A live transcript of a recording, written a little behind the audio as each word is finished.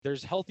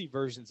there's healthy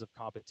versions of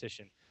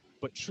competition,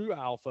 but true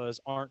alphas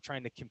aren't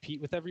trying to compete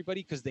with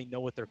everybody because they know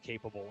what they're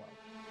capable of.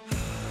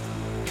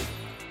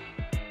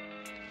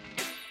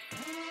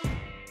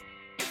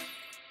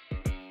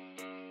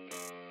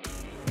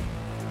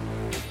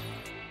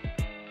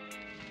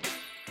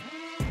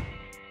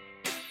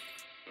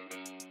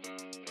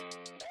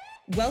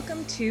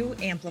 Welcome to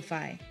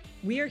Amplify.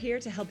 We are here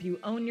to help you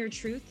own your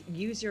truth,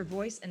 use your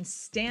voice, and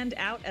stand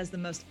out as the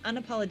most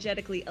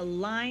unapologetically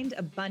aligned,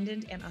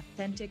 abundant, and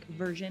authentic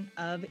version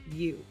of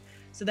you,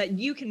 so that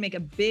you can make a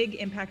big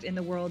impact in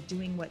the world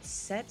doing what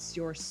sets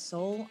your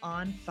soul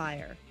on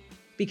fire.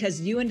 Because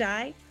you and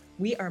I,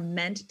 we are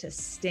meant to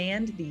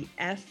stand the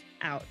F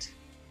out.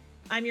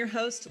 I'm your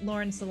host,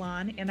 Lauren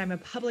Salon, and I'm a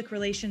public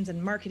relations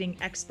and marketing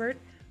expert,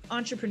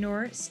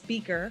 entrepreneur,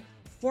 speaker,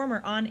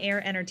 former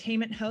on-air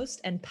entertainment host,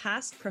 and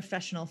past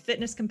professional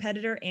fitness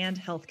competitor and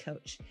health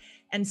coach.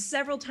 And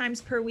several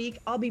times per week,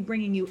 I'll be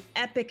bringing you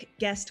epic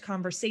guest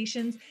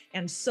conversations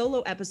and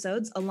solo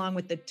episodes, along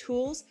with the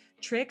tools,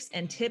 tricks,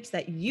 and tips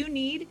that you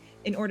need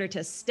in order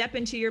to step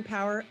into your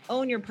power,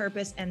 own your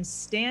purpose, and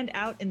stand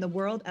out in the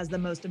world as the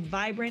most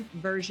vibrant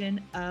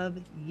version of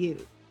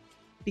you.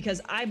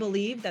 Because I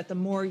believe that the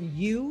more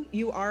you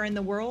are in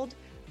the world,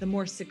 the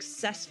more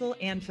successful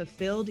and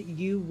fulfilled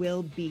you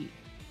will be.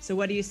 So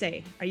what do you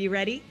say? Are you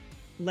ready?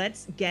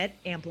 Let's get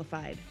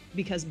amplified,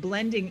 because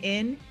blending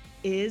in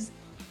is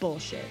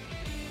bullshit.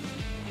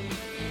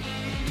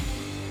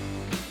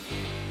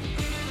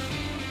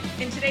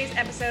 In today's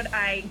episode,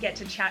 I get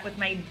to chat with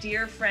my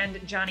dear friend,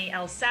 Johnny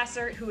L.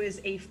 Sasser, who is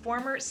a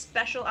former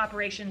Special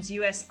Operations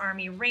U.S.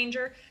 Army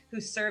Ranger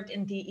who served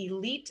in the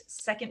elite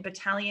 2nd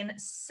Battalion,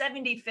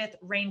 75th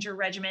Ranger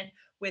Regiment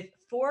with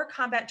 4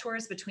 combat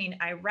tours between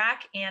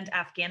Iraq and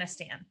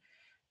Afghanistan.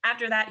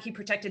 After that, he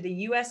protected the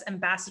U.S.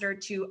 ambassador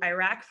to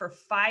Iraq for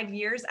 5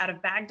 years out of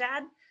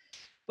Baghdad.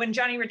 When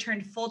Johnny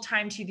returned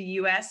full-time to the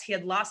U.S., he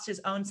had lost his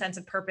own sense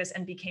of purpose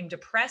and became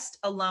depressed,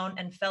 alone,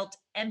 and felt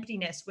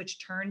emptiness,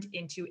 which turned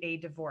into a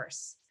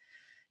divorce.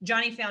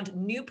 Johnny found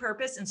new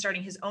purpose in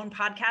starting his own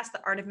podcast,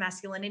 The Art of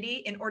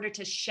Masculinity, in order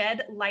to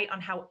shed light on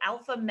how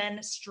alpha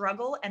men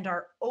struggle and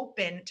are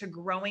open to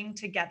growing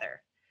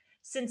together.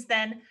 Since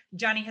then,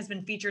 Johnny has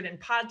been featured in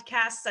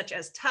podcasts such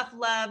as Tough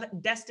Love,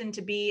 Destined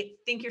to Be,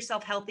 Think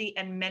Yourself Healthy,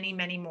 and many,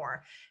 many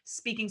more,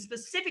 speaking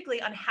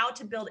specifically on how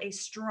to build a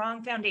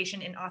strong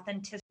foundation in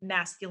authentic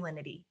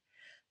masculinity.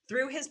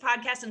 Through his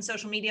podcast and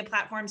social media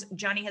platforms,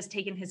 Johnny has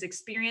taken his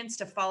experience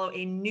to follow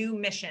a new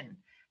mission,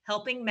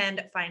 helping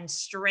men find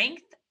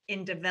strength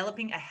in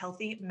developing a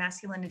healthy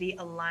masculinity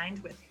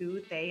aligned with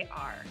who they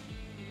are.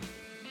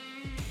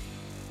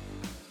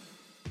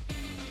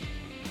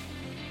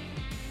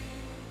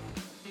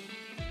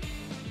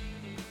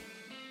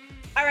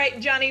 All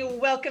right, Johnny,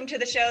 welcome to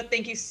the show.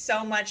 Thank you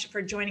so much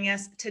for joining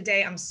us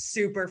today. I'm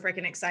super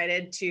freaking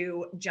excited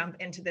to jump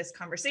into this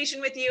conversation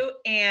with you.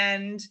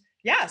 And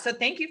yeah, so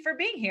thank you for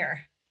being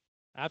here.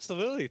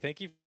 Absolutely.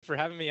 Thank you for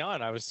having me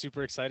on. I was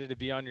super excited to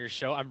be on your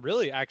show. I'm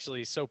really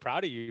actually so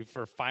proud of you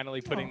for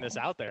finally putting this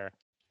out there.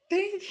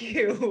 Thank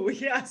you.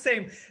 Yeah,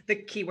 same. The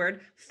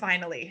keyword,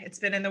 finally. It's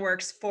been in the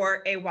works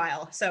for a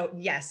while. So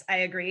yes, I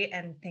agree.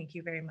 And thank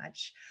you very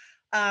much.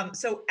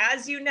 So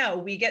as you know,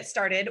 we get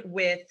started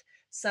with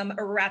some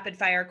rapid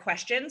fire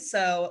questions.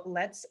 So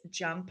let's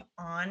jump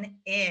on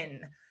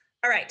in.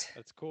 All right.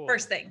 That's cool.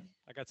 First thing.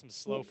 I got some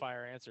slow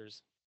fire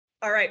answers.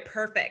 All right.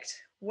 Perfect.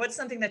 What's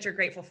something that you're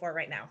grateful for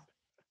right now?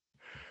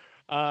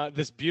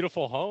 This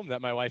beautiful home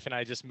that my wife and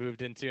I just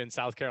moved into in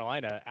South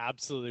Carolina.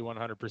 Absolutely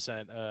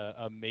 100%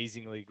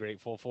 amazingly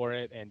grateful for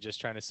it, and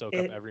just trying to soak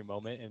up every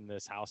moment in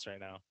this house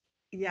right now.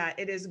 Yeah,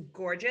 it is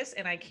gorgeous,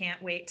 and I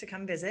can't wait to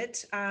come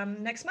visit.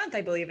 Next month,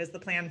 I believe, is the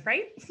plan,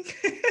 right?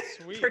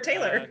 Sweet. For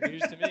Taylor.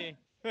 News to me.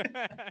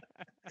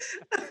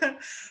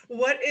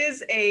 What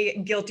is a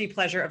guilty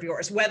pleasure of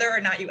yours? Whether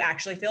or not you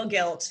actually feel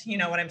guilt, you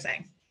know what I'm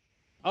saying?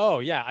 Oh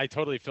yeah, I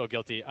totally feel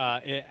guilty.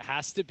 It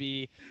has to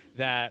be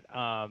that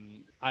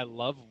I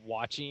love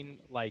watching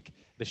like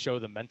the show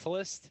The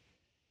Mentalist.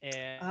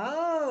 And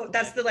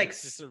that's the like.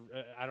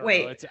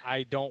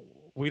 I don't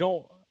know. We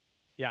don't.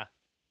 Yeah.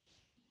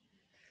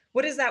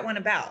 What is that one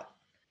about?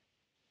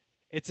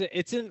 It's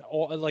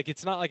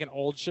not like an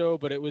old show,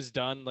 but it was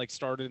done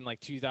started in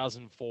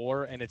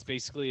 2004, and it's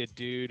basically a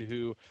dude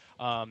who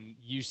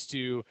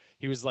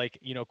he was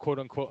quote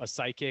unquote a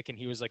psychic, and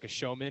he was like a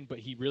showman, but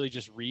he really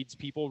just reads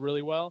people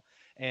really well.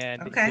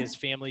 And his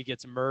family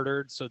gets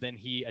murdered, so then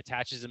he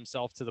attaches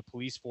himself to the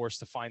police force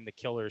to find the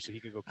killer so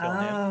he could go kill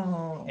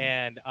him.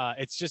 And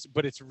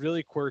it's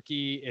really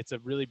quirky. It's a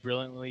really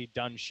brilliantly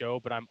done show,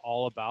 but I'm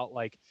all about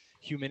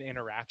human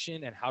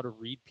interaction and how to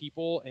read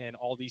people and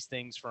all these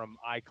things, from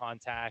eye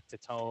contact to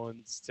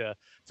tones to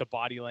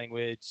body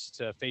language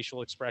to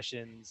facial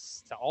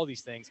expressions to all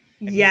these things.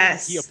 And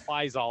he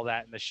applies all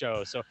that in the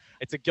show. So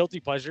it's a guilty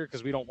pleasure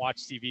because we don't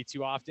watch TV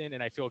too often,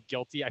 and I feel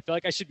guilty. I feel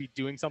like I should be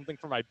doing something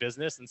for my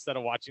business instead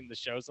of watching the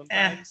show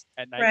sometimes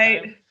at nighttime.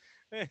 Right.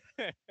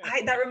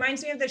 That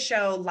reminds me of the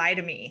show Lie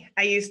to Me.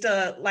 I used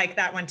to like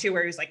that one too,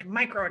 where he was like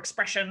micro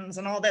expressions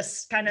and all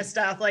this kind of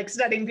stuff, like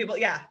studying people.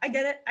 Yeah, I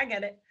get it. I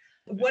get it.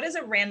 What is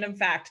a random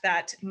fact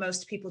that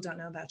most people don't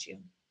know about you?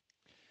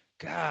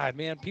 God,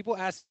 man, people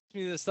ask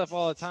me this stuff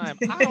all the time.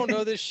 I don't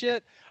know this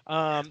shit.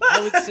 I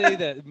would say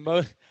that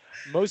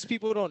most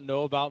people don't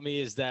know about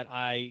me is that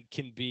I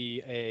can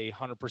be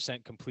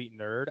 100% complete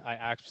nerd. I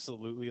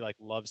absolutely like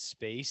love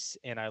space,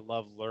 and I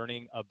love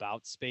learning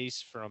about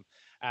space from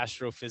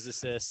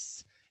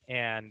astrophysicists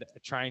and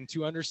trying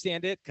to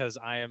understand it because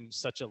I am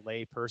such a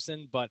lay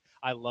person. But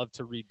I love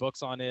to read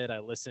books on it. I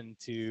listen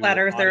Flat to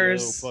audio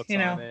earthers, books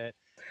on it.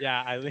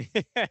 Yeah, I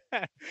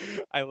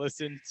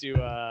listen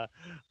to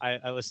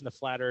I listen to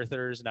flat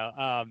earthers. No,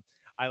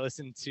 I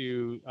listen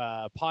to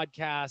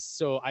podcasts.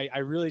 So I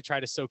really try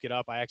to soak it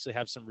up. I actually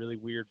have some really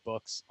weird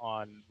books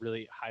on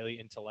really highly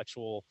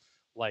intellectual,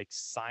 like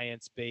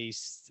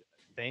science-based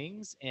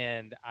things,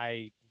 and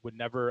I would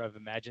never have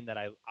imagined that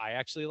I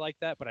actually like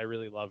that, but I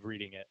really love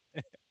reading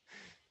it.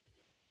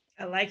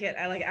 I like it.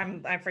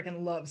 I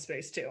freaking love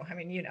space too. I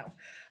mean,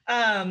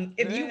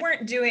 if you Eh,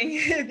 weren't doing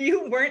if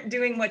you weren't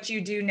doing what you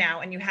do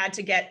now and you had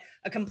to get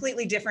a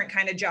completely different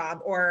kind of job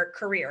or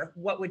career,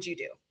 what would you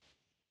do?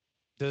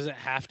 Does it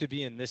have to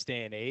be in this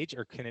day and age,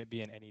 or can it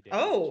be in any day and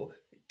age? Oh,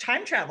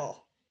 time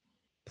travel,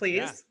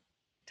 Yeah, please.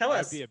 Tell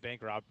I'd be us.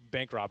 a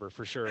bank robber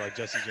for sure, like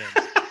Jesse James.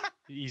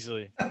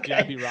 Easily. Yeah,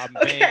 I'd Okay. be robbing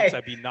banks. Okay.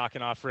 I'd be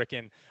knocking off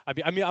frickin' I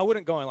mean, I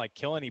wouldn't go and like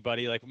kill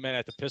anybody. Like, man, I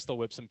have to pistol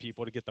whip some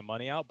people to get the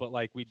money out. But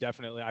like,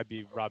 I'd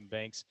be robbing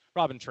banks,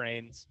 robbing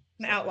trains,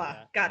 An stuff like outlaw.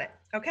 that. Got it.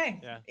 Okay.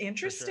 Yeah, for sure.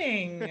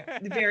 Interesting.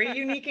 Very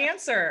unique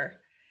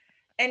answer.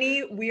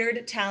 Any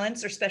weird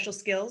talents or special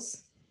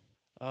skills?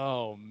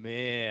 Oh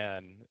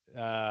man,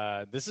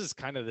 this is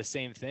kind of the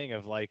same thing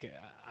of like,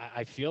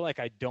 I feel like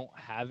I don't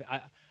have.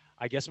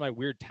 I guess my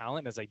weird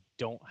talent is I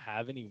don't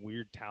have any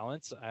weird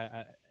talents.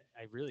 I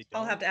really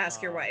I'll have don't. to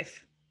ask your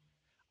wife.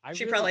 I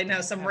She really probably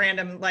knows don't some have.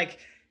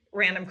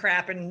 random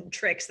crap and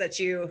tricks that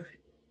you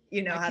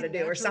know I how to can do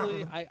or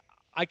naturally something.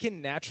 I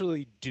can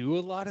naturally do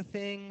a lot of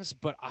things,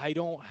 but I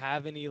don't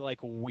have any like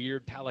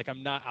weird like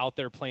I'm not out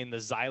there playing the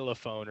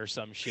xylophone or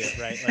some shit,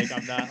 right? Like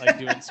I'm not like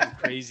doing some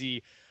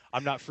crazy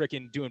I'm not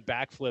freaking doing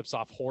backflips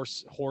off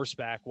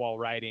horseback while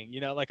riding.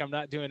 Like I'm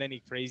not doing any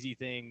crazy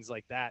things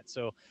like that.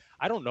 So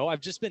I don't know.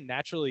 I've just been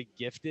naturally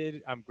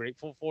gifted. I'm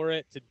grateful for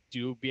it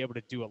to be able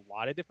to do a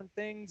lot of different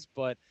things,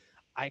 but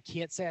I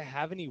can't say I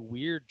have any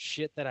weird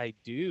shit that I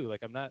do.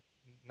 Like I'm not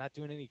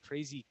doing any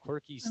crazy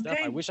quirky stuff.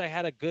 I Okay. wish I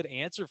had a good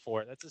answer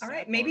for it. That's the All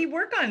right. sad Maybe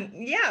part. work on,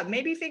 yeah,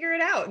 maybe figure it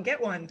out. Get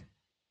one.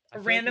 I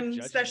A feel like you're random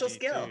judging special me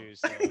skill. too,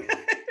 so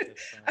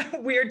it's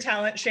Weird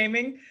talent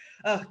shaming.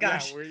 Oh yeah,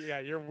 gosh.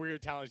 your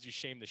weird talents. You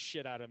shame the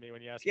shit out of me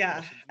when you ask me Yeah,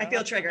 questions. I feel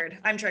No. triggered.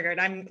 I'm triggered.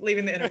 I'm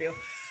leaving the interview.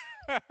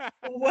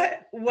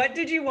 What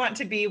did you want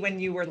to be when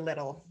you were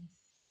little?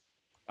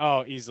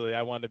 Oh, easily.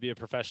 I wanted to be a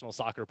professional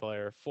soccer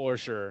player for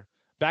sure.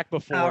 Back All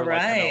before like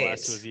right.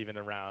 MLS was even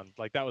around.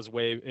 Like that was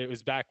it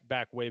was back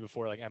way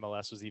before like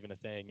MLS was even a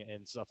thing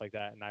and stuff like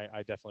that. And I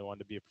definitely wanted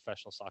to be a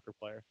professional soccer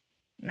player.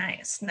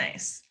 Nice,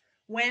 nice.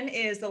 When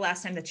is the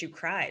last time that you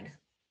cried?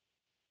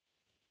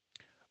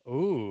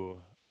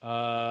 Ooh.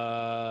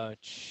 I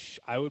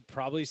would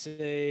probably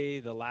say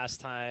the last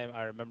time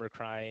I remember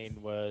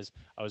crying was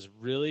I was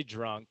really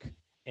drunk,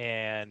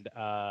 and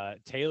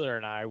Taylor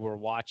and I were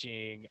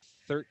watching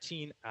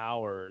 13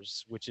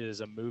 Hours, which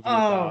is a movie Oh,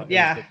 about it was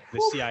yeah. the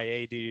Whew.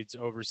 CIA dudes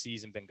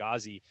overseas in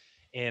Benghazi.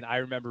 And I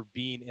remember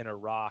being in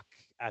Iraq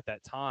at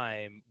that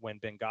time when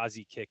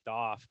Benghazi kicked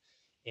off,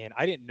 and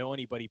I didn't know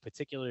anybody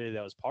particularly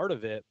that was part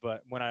of it.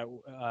 But when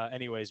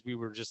anyways, we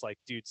were just like,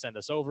 dude, send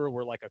us over.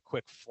 We're like a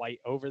quick flight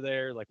over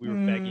there. Like we were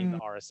begging the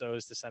Mm,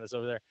 RSOs to send us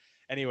over there.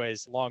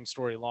 Anyways, long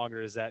story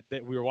longer is that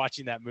we were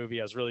watching that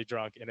movie. I was really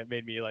drunk, and it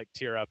made me like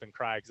tear up and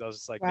cry because I was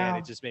just like, man, it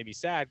wow. just made me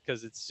sad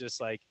because it's just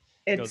like,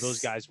 those It's,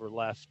 guys were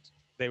left.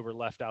 They were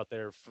left out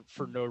there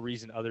for no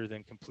reason other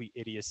than complete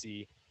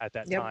idiocy at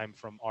that yep, time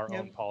from our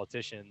yep. own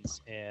politicians,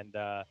 and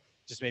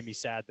just made me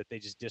sad that they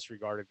just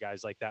disregarded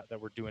guys like that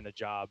were doing a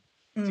job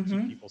to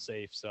keep Hmm. people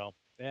safe. So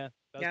yeah,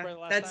 that was Yeah, probably the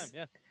last time. that's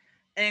Yeah,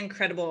 an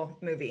incredible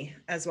movie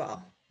as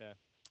well. yeah,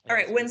 All yeah.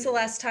 right, It's a good when's the movie.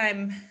 last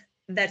time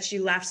that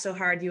you laughed so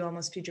hard you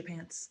almost peed your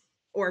pants?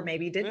 Or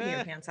maybe you did pee your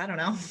Eh. pants. I don't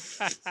know.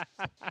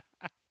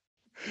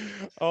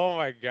 Oh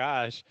my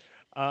gosh.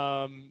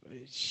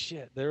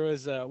 Shit. There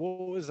was what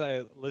was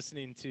I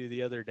listening to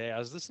the other day? I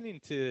was listening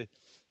to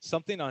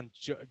something on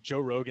Joe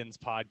Rogan's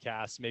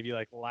podcast maybe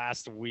like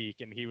last week,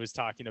 and he was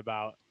talking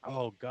about,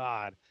 oh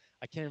God,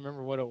 I can't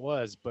remember what it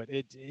was, but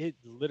it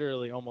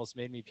literally almost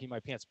made me pee my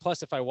pants.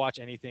 Plus, if I watch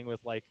anything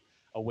with like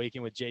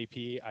Awaken with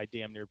JP, I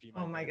damn near pee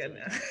my Oh my pants every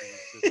goodness. time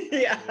because he's just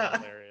absolutely Yeah.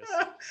 hilarious.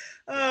 Yeah.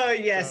 Oh,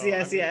 yes, So I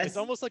yes, mean, it's yes.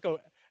 almost like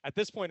at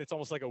this point, it's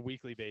almost like a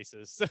weekly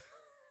basis.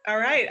 All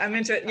right, I'm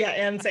into it. Yeah,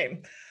 and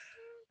same.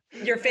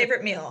 Your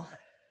favorite meal?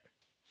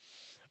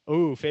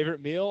 Oh,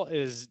 favorite meal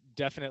is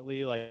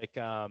definitely like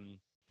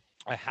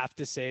I have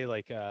to say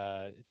like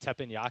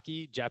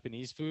teppanyaki,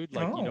 Japanese food,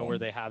 like you know Oh, where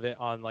they have it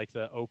on like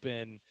the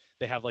open,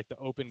 they have like the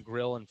open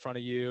grill in front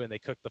of you and they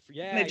cook the they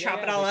yeah, yeah, chop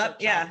it yeah, all they up. start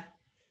chop. Yeah.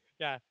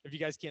 Yeah, if you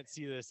guys can't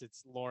see this,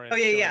 it's Oh Lauren yeah,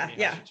 showing yeah, me how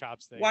yeah. she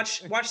chops things.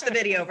 Watch the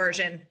video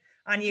version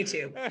on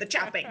YouTube. The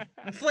chopping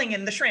and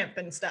flinging the shrimp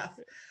and stuff.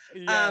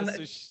 Yeah, Um,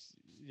 so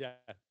yeah,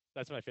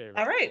 that's my favorite.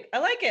 all right, I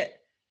like it.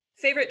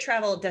 Favorite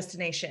travel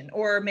destination,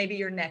 or maybe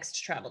your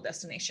next travel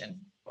destination?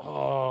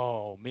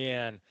 Oh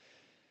man,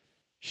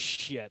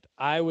 shit.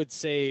 I would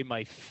say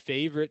my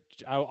favorite.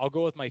 I'll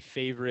go with my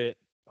favorite.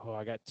 Oh,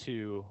 I got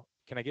two.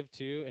 Can I give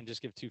two and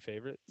just give two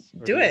favorites,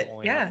 or do Do you it.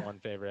 only have Yeah. one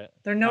favorite?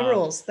 There are no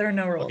rules. There are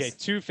no Okay, rules.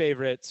 two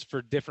favorites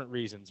for different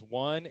reasons.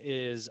 One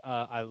is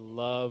I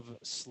love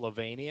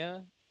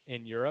Slovenia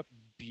in Europe.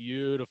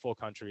 Beautiful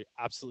country,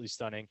 absolutely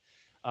stunning.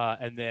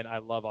 And then I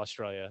love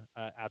Australia.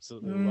 I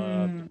absolutely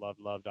Mm,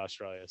 loved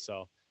Australia.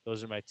 So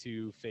those are my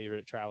two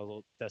favorite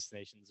travel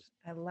destinations,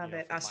 I love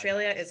it. from my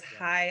Australia past. is Yeah.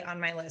 high on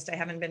my list. I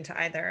haven't been to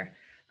either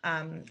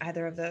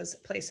of those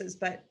places,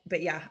 but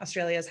yeah,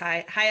 Australia is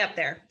high up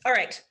there. All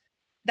right,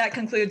 that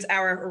concludes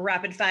our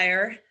rapid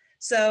fire.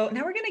 So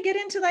now we're gonna get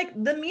into like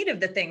the meat of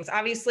the things.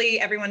 Obviously,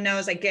 everyone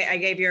knows I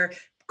gave your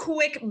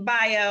quick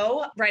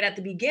bio right at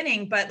the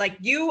beginning, but like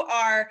you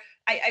are,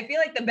 I feel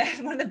like the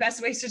best one of the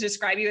best ways to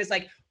describe you is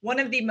like one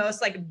of the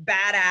most like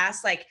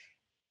badass like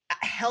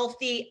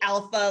healthy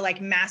alpha like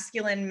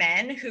masculine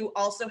men who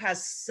also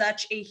has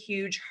such a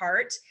huge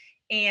heart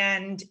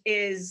and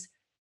is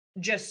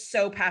just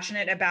so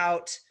passionate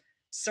about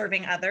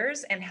serving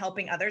others and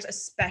helping others,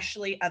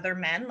 especially other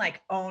men,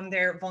 like own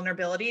their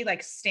vulnerability,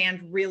 like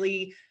stand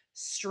really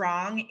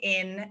strong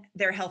in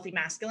their healthy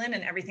masculine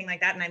and everything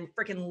like that. And I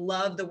freaking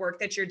love the work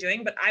that you're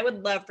doing, but I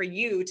would love for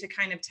you to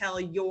kind of tell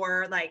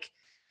your like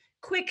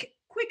quick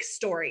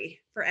story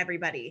for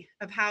everybody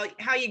of how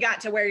you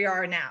got to where you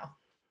are now,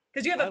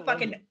 because you have I a love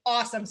fucking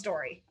awesome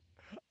story.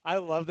 I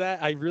love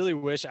that. I really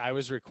wish I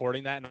was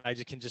recording that and I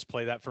just can just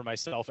play that for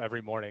myself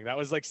every morning. That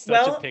was like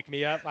such a Well, pick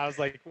me up. I was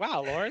like,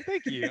 wow, Lauren,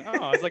 thank you.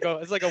 Oh,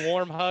 it's like a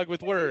warm hug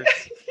with words.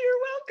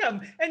 you're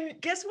welcome.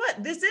 And guess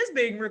what? This is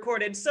being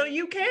recorded, so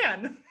you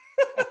can.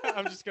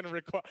 I'm just gonna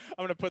record.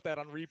 I'm gonna put that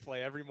on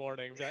replay every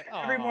morning. Be like,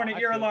 oh, Every morning, I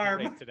your feel alarm,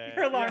 great today.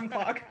 your Yeah. alarm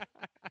clock.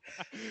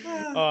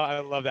 Oh, I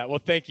love that. Well,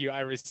 thank you.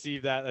 I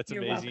received that. That's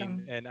You're amazing,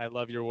 welcome. and I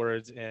love your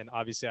words. And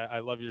obviously, I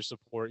love your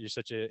support. You're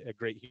such a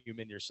great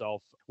human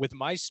yourself. With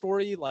my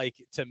story, like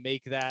to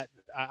make that,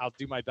 I'll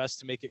do my best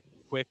to make it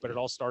quick. But it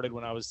all started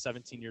when I was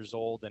 17 years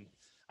old, and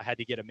I had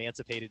to get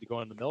emancipated to go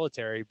in the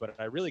military. But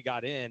I really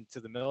got into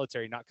the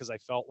military not because I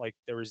felt like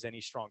there was any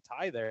strong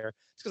tie there.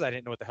 It's because I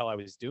didn't know what the hell I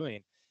was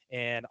doing,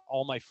 and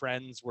all my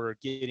friends were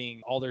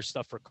getting all their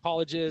stuff for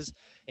colleges.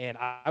 And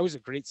I was a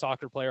great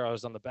soccer player. I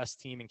was on the best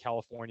team in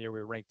California. We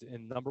were ranked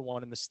in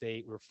 #1 in the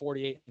state. We were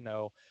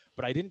 48-0,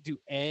 but I didn't do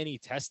any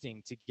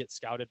testing to get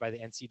scouted by the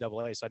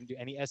NCAA. So I didn't do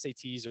any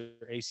SATs or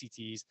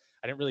ACTs.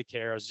 I didn't really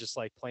care. I was just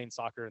like playing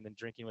soccer and then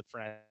drinking with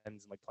friends and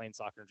like playing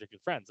soccer and drinking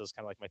with friends. That was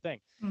kind of like my thing.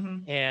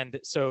 Mm-hmm. And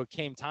so it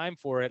came time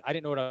for it. I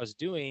didn't know what I was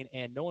doing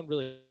and no one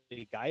really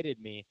guided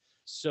me.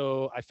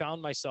 So I found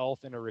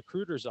myself in a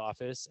recruiter's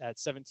office at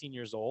 17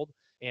 years old.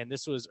 And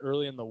this was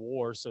early in the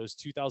war. So it was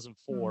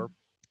 2004. Mm.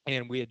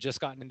 And we had just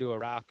gotten into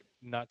Iraq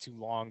not too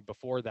long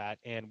before that.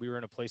 And we were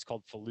in a place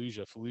called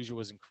Fallujah. Fallujah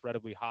was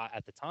incredibly hot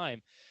at the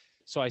time.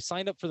 So I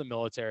signed up for the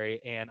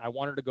military and I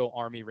wanted to go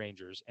Army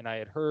Rangers. And I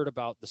had heard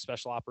about the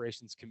special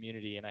operations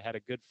community. And I had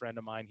a good friend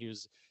of mine who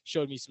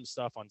showed me some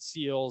stuff on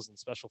SEALs and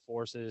special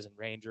forces and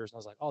Rangers. And I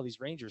was like, oh, these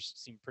Rangers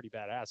seem pretty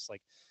badass.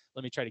 Like,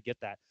 let me try to get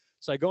that.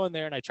 So I go in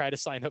there and I try to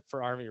sign up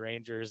for Army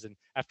Rangers. And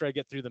after I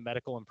get through the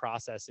medical and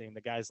processing, the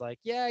guy's like,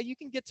 yeah, you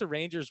can get to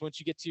Rangers once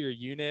you get to your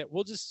unit.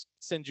 We'll just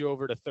send you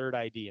over to 3rd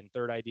ID. And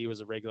 3rd ID was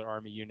a regular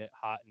Army unit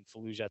hot in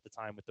Fallujah at the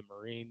time with the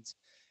Marines.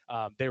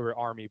 They were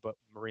Army, but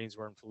Marines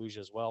were in Fallujah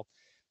as well.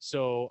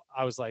 So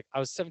I was like, I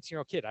was a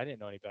 17-year-old kid. I didn't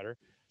know any better.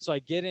 So I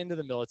get into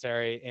the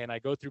military and I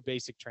go through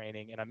basic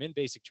training and I'm in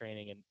basic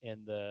training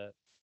and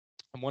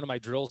I'm one of my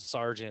drill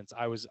sergeants.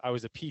 I was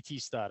a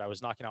PT stud. I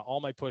was knocking out all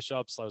my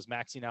push-ups. I was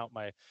maxing out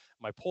my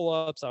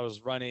pull-ups. I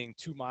was running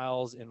 2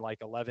 miles in like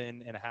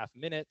 11 and a half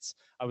minutes.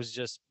 I was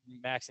just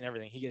maxing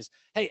everything. He goes,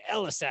 hey,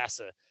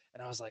 Elisassa.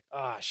 And I was like,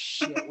 oh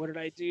shit, what did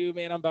I do,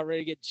 man? I'm about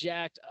ready to get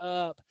jacked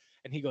up.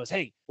 And he goes,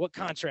 hey, what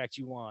contract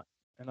you want?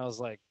 And I was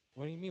like,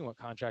 what do you mean what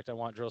contract I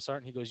want, drill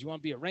sergeant? He goes, you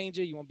want to be a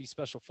ranger? You want to be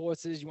special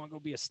forces? You want to go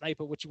be a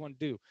sniper? What you want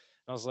to do?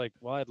 And I was like,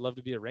 well, I'd love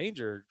to be a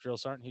ranger, drill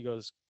sergeant. He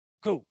goes,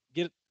 cool,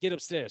 get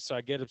upstairs. So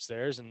I get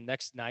upstairs and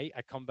next night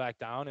I come back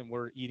down and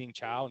we're eating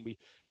chow and we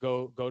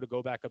go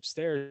back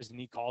upstairs and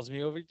he calls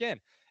me over again.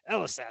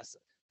 Elisassa,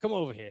 come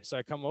over here. So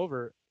I come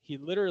over. He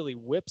literally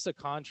whips a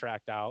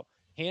contract out,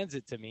 hands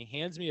it to me,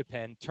 hands me a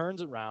pen,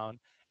 turns around.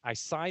 I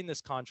sign this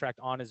contract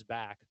on his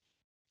back.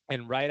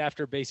 And right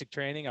after basic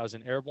training, I was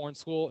in airborne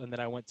school, and then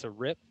I went to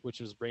RIP, which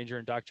was Ranger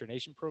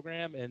Indoctrination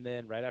Program. And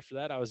then right after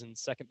that, I was in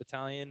 2nd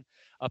Battalion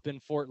up in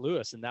Fort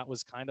Lewis, and that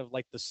was kind of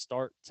like the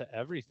start to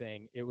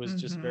everything. It was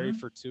just very Mm-hmm.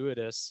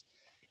 fortuitous.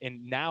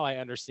 And now I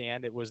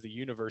understand it was the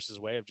universe's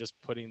way of just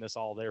putting this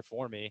all there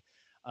for me.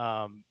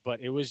 But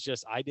it was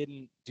just, I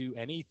didn't do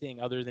anything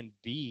other than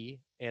be,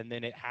 and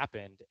then it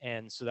happened.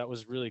 And so that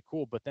was really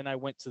cool. But then I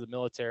went to the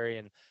military,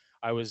 and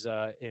I was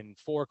in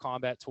 4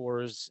 combat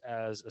tours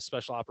as a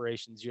special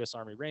operations U.S.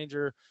 Army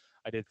Ranger.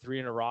 I did 3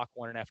 in Iraq,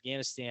 1 in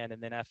Afghanistan.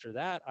 And then after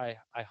that, I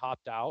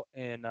hopped out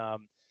and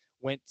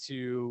went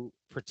to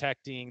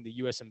protecting the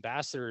U.S.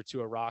 ambassador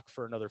to Iraq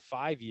for another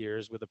 5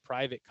 years with a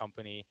private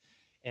company.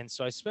 And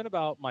so I spent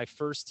about my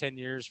first 10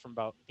 years from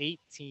about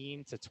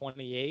 18 to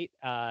 28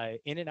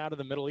 in and out of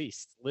the Middle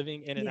East,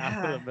 living in and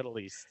out of Yeah. the Middle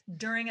East.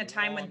 During a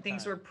time when Long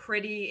things time. were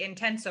pretty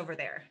intense over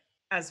there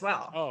as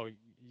well. Oh,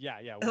 yeah.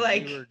 When we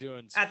Like were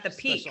doing at the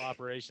peak. special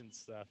operations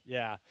stuff.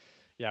 Yeah.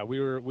 Yeah,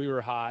 we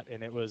were hot,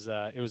 and it was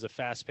a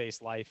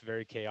fast-paced life,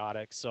 very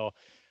chaotic. So,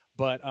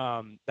 but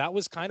that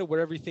was kind of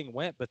where everything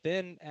went. But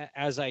then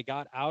as I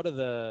got out of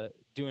the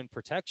doing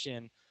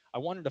protection, I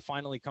wanted to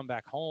finally come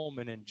back home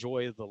and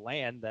enjoy the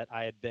land that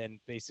I had been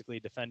basically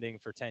defending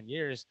for 10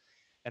 years.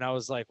 And I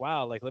was like,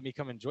 wow, like, let me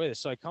come enjoy this.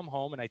 So I come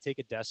home and I take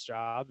a desk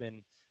job,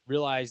 and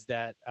realized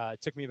that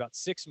it took me about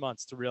 6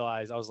 months to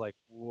realize. I was like,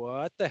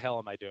 what the hell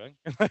am I doing?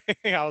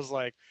 I was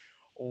like,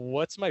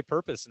 what's my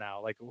purpose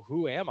now? Like,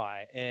 who am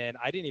I? And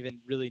I didn't even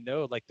really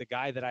know, like, the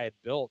guy that I had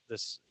built,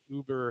 this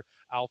uber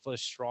alpha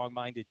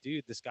strong-minded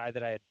dude, this guy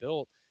that I had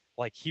built,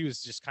 like, he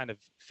was just kind of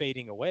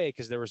fading away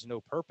because there was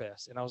no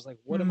purpose. And I was like,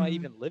 what am I Mm.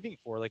 even living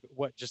for? Like,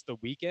 what, just the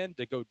weekend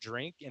to go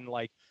drink and,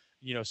 like,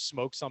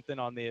 smoke something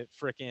on the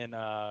freaking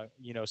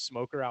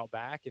smoker out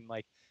back? And,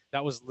 like,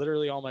 that was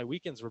literally all my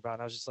weekends were about.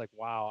 And I was just like,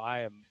 wow,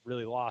 I am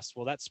really lost.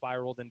 Well, that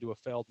spiraled into a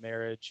failed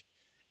marriage,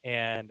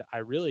 and I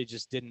really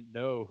just didn't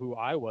know who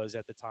I was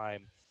at the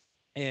time.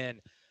 And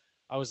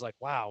I was like,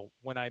 wow,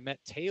 when I met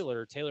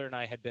Taylor and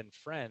I had been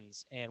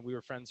friends, and we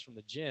were friends from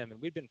the gym, and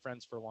we'd been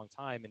friends for a long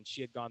time. And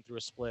she had gone through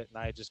a split, and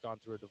I had just gone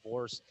through a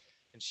divorce.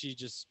 And she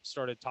just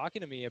started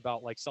talking to me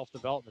about, like,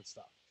 self-development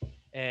stuff.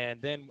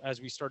 And then as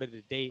we started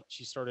to date,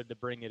 she started to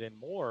bring it in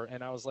more.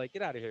 And I was like,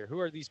 get out of here. Who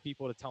are these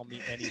people to tell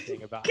me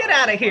anything about Get how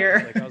to out live of life?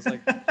 here. Like, I was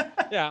like,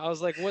 yeah, I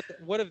was like,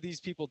 what have these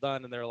people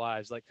done in their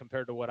lives, like,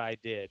 compared to what I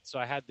did? So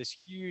I had this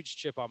huge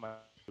chip on my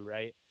shoulder,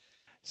 right?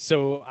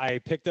 So I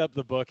picked up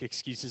the book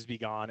Excuses Be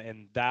Gone,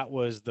 and that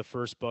was the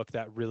first book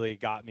that really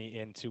got me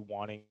into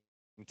wanting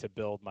to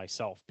build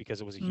myself,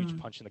 because it was a huge Mm.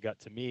 punch in the gut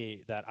to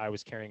me that I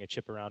was carrying a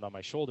chip around on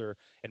my shoulder,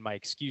 and my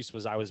excuse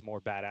was I was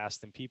more badass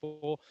than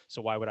people,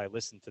 so why would I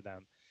listen to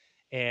them?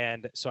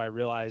 And so I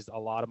realized a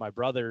lot of my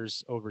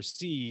brothers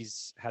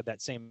overseas had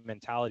that same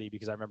mentality,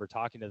 because I remember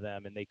talking to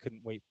them, and they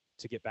couldn't wait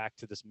to get back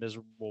to this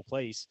miserable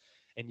place.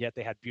 And yet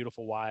they had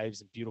beautiful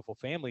wives and beautiful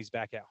families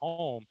back at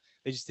home.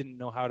 They just didn't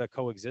know how to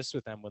coexist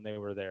with them when they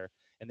were there.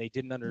 And they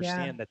didn't Yeah.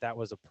 understand that that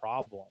was a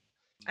problem.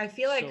 I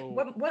feel like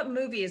So what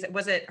movie is it?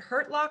 Was it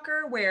Hurt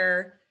Locker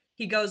where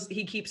he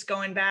keeps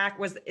going back?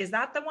 Is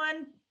that the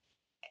one?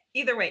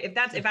 Either way,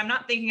 if I'm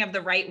not thinking of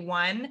the right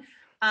one,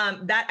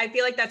 that I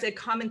feel like that's a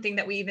common thing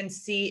that we even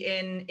see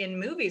in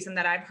movies, and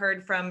that I've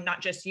heard from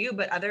not just you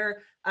but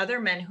other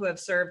men who have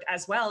served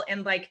as well.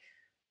 And like,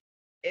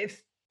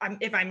 if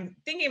I'm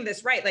thinking of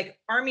this right, like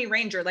Army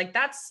Ranger, like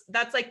that's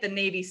like the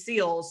Navy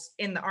SEALs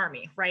in the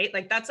Army, right?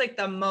 Like that's like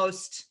the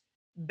most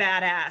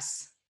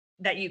badass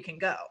that you can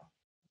go.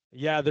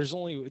 yeah, there's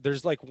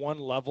like one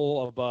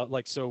level above,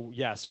 like, so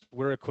yes,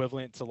 we're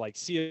equivalent to like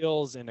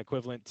SEALs, and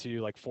equivalent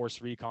to like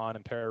Force Recon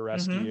and Mm-hmm.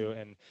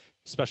 Pararescue and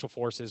Special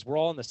Forces. We're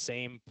all in the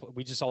same,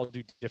 we just all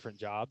do different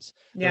jobs.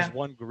 There's Yeah.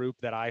 one group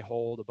that I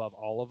hold above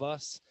all of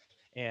us,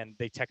 and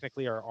they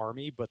technically are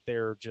Army, but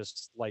they're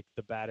just like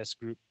the baddest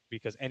group,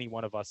 because any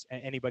one of us,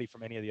 anybody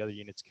from any of the other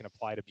units can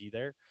apply to be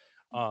there.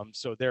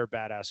 So they're a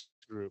badass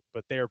group,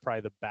 but they're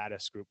probably the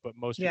baddest group, but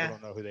most people Yeah.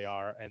 don't know who they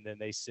are. And then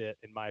they sit,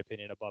 in my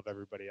opinion, above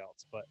everybody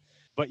else.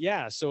 But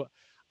yeah, so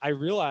I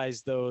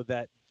realized though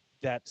that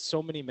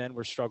so many men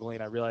were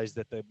struggling. I realized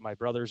that my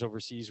brothers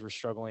overseas were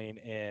struggling,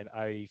 and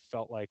I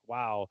felt like,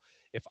 wow,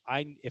 if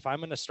I'm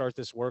going to start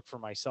this work for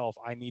myself,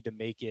 I need to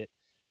make it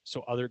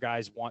so other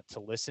guys want to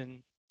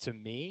listen to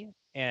me,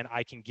 and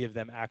I can give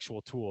them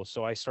actual tools.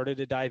 So I started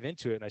to dive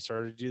into it, and I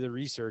started to do the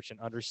research and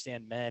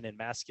understand men and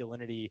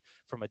masculinity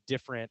from a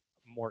different,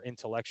 more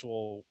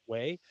intellectual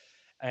way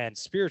and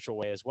spiritual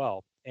way as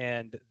well.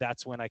 And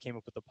that's when I came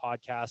up with the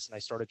podcast, and I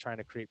started trying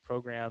to create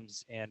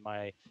programs and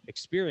my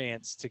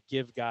experience to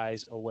give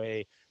guys a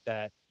way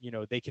that,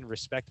 they can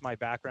respect my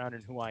background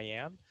and who I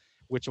am,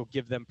 which will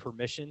give them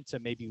permission to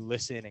maybe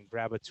listen and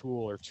grab a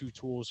tool or 2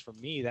 tools from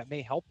me that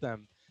may help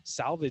them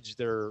salvage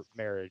their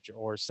marriage,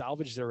 or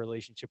salvage their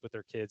relationship with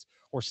their kids,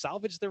 or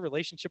salvage their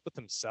relationship with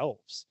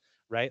themselves,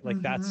 right?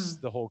 Like, that's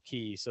Mm-hmm. the whole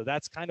key. So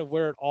that's kind of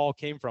where it all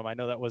came from. I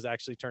know that was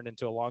actually turned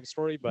into a long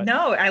story, but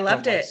No, I from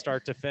loved like it.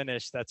 start to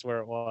finish, that's where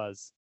it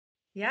was.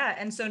 Yeah.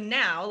 And so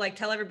now, like,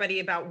 tell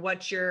everybody about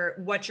what you're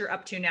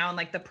up to now, and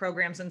like the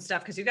programs and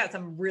stuff, because you've got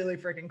some really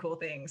freaking cool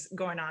things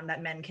going on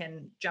that men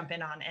can jump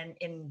in on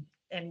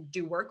and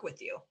do work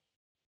with you.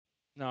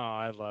 No,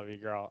 I love you,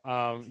 girl.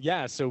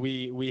 Yeah, so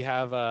we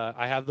have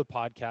I have the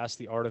podcast,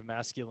 The Art of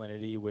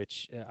Masculinity,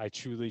 which I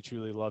truly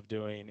love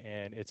doing,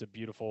 and it's a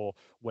beautiful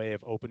way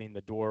of opening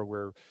the door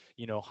where,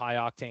 high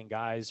octane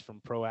guys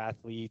from pro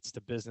athletes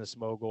to business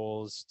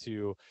moguls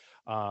to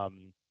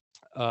um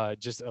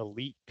just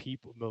elite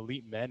people,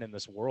 elite men in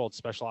this world,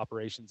 special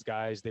operations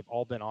guys, they've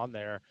all been on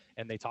there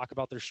and they talk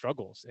about their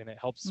struggles, and it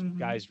helps Mhm.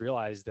 guys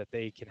realize that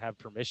they can have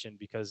permission,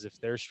 because if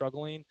they're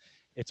struggling,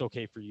 it's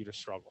okay for you to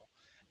struggle.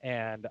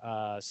 And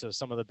so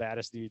some of the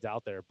baddest dudes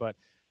out there. But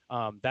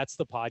that's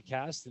the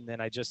podcast. And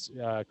then I just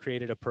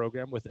created a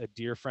program with a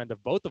dear friend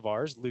of both of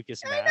ours,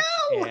 Lucas I Mack,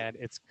 know. and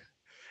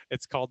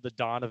it's called The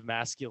Dawn of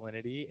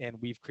Masculinity, and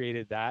we've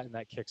created that, and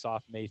that kicks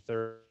off May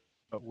 3rd.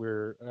 But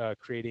we're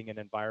creating an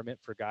environment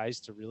for guys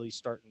to really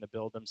starting to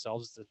build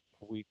themselves. The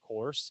week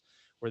course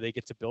where they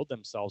get to build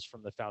themselves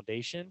from the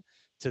foundation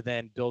to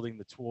then building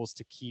the tools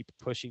to keep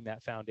pushing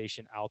that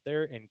foundation out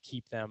there and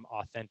keep them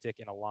authentic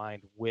and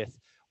aligned with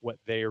what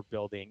they're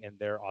building and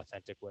they're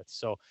authentic with.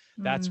 So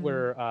that's Mm.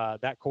 where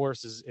that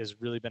course is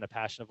really been a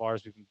passion of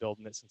ours. We've been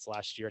building it since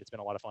last year. It's been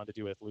a lot of fun to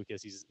do with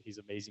Lucas. He's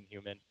amazing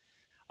human.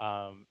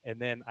 And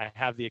then I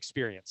have the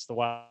experience, the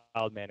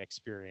Wild Man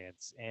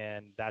experience,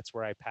 and that's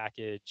where I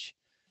package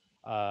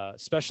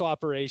special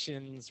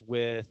operations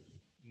with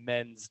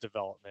men's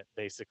development,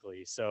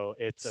 basically. So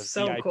it's a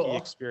So VIP cool.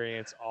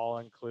 experience, all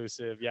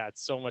inclusive. Yeah,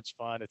 it's so much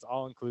fun. It's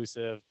all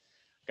inclusive.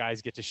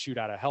 Guys get to shoot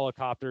out of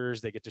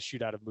helicopters, they get to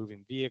shoot out of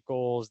moving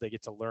vehicles, they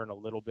get to learn a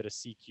little bit of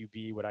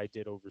CQB, what I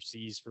did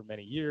overseas for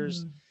many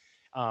years.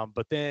 Mm.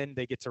 But then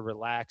they get to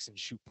relax and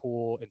shoot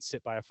pool and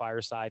sit by a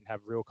fireside and have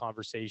real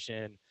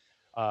conversation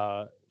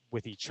uh,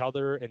 with each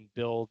other and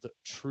build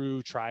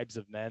true tribes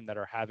of men that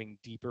are having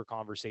deeper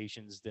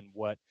conversations than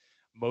what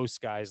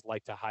most guys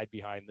like to hide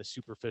behind the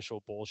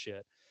superficial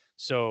bullshit.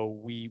 So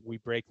we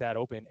break that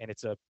open, and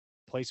it's a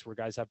place where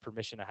guys have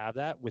permission to have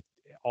that, with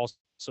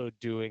also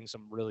doing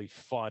some really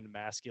fun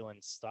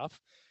masculine stuff.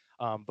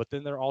 But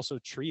then they're also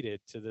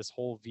treated to this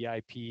whole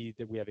VIP,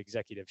 that we have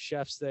executive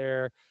chefs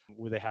there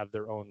where they have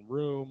their own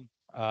room.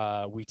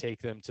 We take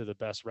them to the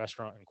best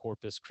restaurant in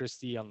Corpus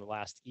Christi on the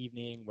last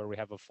evening, where we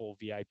have a full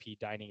VIP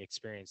dining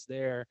experience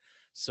there.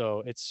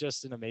 So it's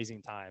just an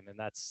amazing time, and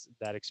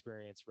that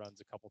experience runs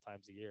a couple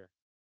times a year.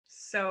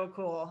 So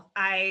cool.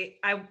 I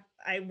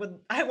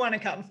want to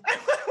come. I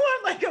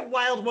want like a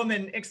wild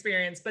woman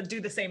experience, but do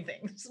the same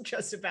things,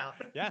 just about.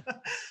 Yeah.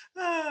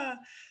 Ah,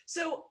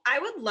 so I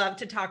would love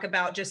to talk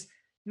about just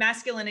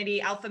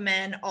masculinity, alpha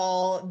men,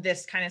 all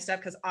this kind of stuff,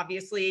 because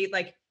obviously,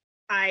 like,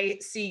 I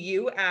see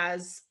you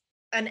as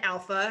an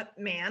alpha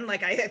man.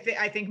 Like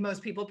I think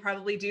most people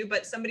probably do,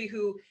 but somebody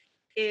who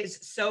is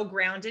so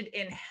grounded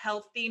in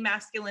healthy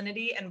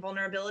masculinity and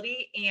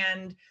vulnerability.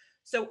 And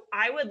so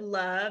I would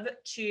love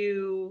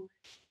to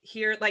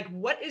hear, like,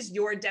 what is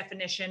your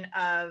definition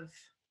of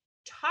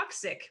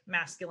toxic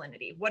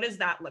masculinity? What does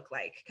that look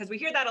like? Because we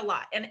hear that a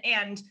lot.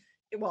 And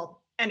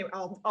well, anyway,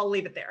 I'll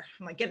leave it there.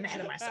 I'm like getting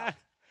ahead of myself.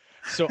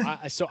 So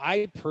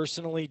I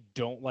personally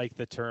don't like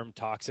the term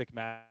toxic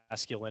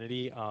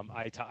masculinity.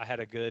 I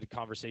had a good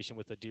conversation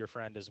with a dear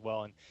friend as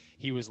well, and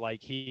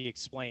he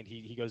explained,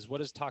 he goes, what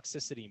does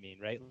toxicity mean,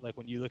 right? Like,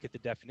 when you look at the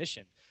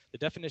definition of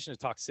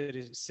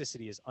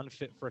toxicity is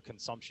unfit for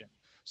consumption.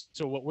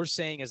 So what we're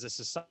saying as a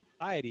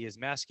society is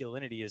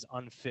masculinity is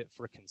unfit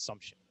for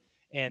consumption.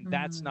 And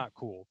that's Mm, not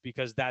cool,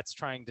 because that's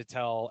trying to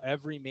tell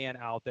every man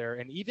out there,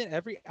 and even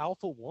every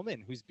alpha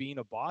woman who's being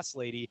a boss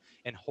lady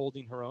and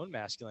holding her own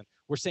masculine,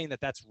 we're saying that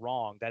that's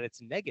wrong, that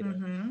it's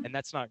negative, mm-hmm, and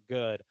that's not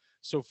good.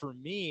 So for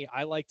me,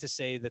 I like to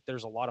say that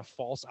there's a lot of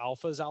false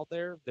alphas out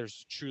there.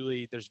 There's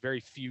very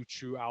few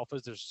true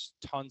alphas. There's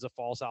tons of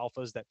false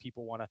alphas that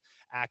people want to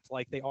act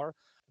like they are.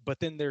 But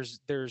then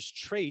there's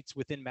traits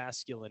within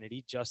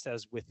masculinity, just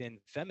as within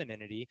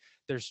femininity.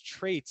 There's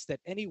traits that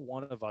any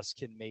one of us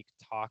can make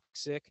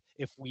toxic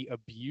if we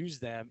abuse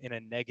them in a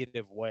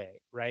negative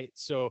way, right?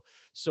 So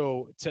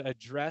to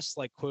address,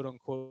 like, quote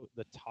unquote,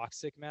 the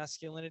toxic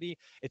masculinity,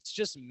 it's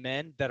just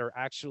men that are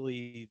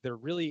actually, they're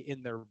really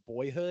in their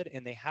boyhood,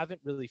 and they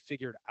haven't really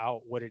figured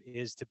out what it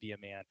is to be a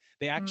man.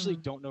 They actually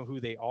mm, don't know who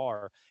they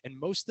are. And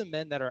most of the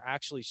men that are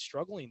actually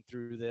struggling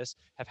through this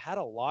have had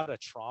a lot of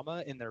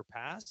trauma in their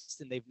past,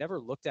 and they've never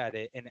looked at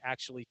it and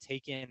actually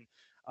taken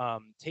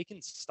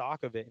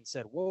stock of it and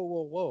said,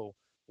 whoa,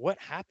 what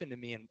happened to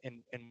me,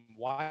 and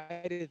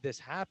why did this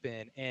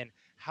happen, and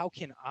how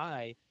can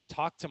I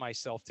talk to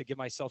myself to give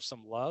myself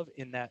some love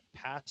in that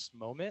past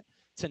moment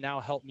to now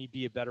help me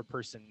be a better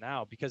person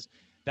now. Because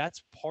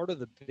that's part of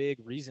the big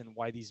reason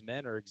why these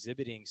men are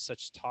exhibiting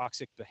such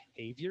toxic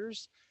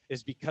behaviors,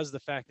 is because the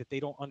fact that they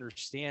don't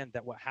understand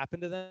that what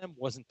happened to them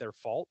wasn't their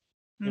fault.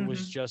 It was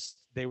mm-hmm,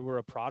 just, they were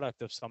a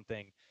product of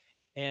something.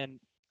 And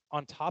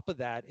on top of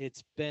that,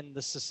 it's been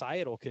the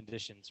societal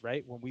conditions,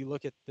 right? When we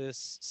look at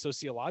this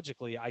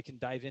sociologically, I can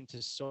dive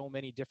into so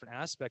many different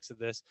aspects of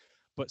this,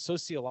 but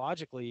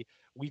sociologically,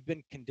 we've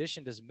been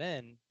conditioned as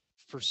men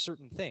for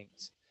certain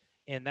things.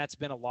 And that's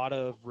been a lot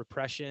of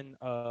repression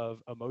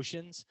of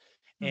emotions.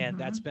 And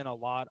that's mm-hmm, been a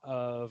lot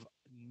of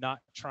not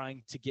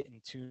trying to get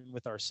in tune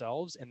with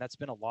ourselves. And that's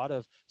been a lot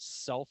of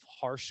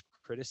harsh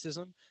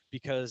criticism,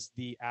 because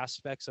the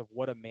aspects of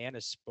what a man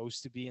is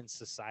supposed to be in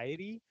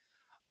society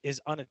is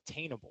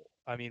unattainable.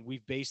 I mean,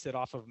 we've based it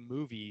off of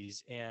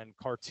movies and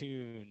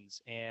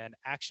cartoons and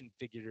action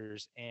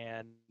figures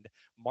and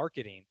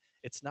marketing.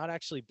 It's not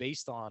actually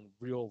based on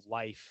real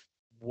life,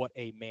 what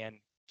a man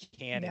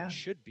can and Yeah.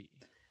 should be.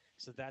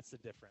 So that's the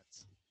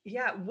difference.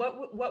 Yeah.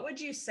 What would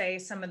you say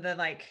some of the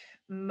like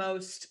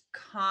most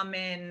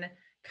common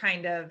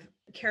kind of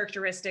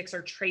characteristics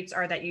or traits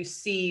are that you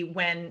see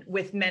when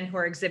with men who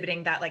are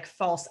exhibiting that like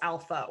false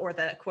alpha or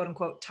the quote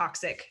unquote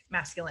toxic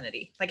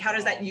masculinity? Like how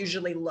does that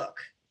usually look?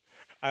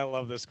 I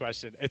love this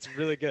question. It's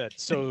really good.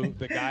 So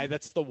the guy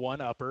that's the one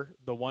upper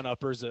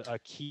is a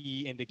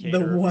key The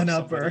indicator one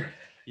of somebody. upper.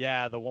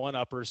 Yeah, the one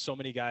uppers. So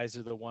many guys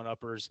are the one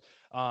uppers.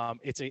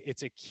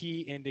 It's a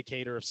key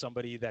indicator of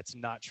somebody that's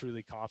not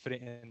truly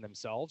confident in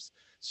themselves.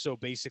 So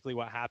basically,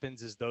 what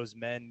happens is those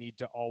men need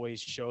to always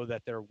show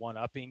that they're one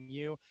upping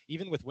you.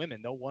 Even with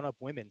women, they'll one up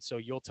women. So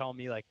you'll tell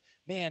me like,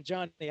 "Man,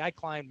 Johnny, I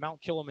climbed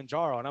Mount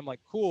Kilimanjaro," and I'm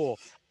like, "Cool.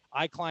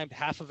 I climbed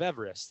half of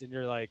Everest," and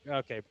you're like,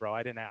 "Okay, bro,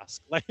 I didn't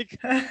ask." Like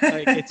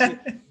it's,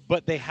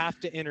 but they have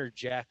to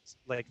interject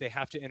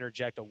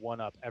a one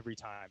up every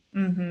time.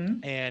 Mm-hmm.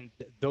 And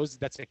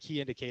that's a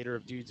key indicator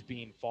of dudes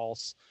being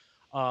false.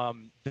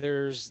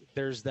 There's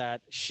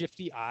that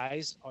shifty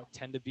eyes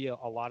tend to be a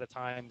lot of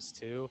times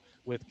too,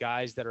 with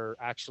guys that are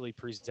actually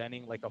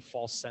presenting like a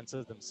false sense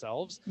of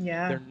themselves.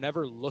 Yeah. They're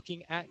never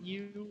looking at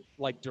you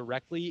like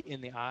directly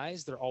in the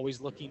eyes. They're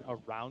always looking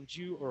around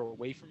you or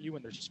away from you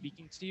when they're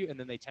speaking to you, and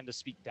then they tend to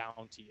speak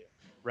down to you,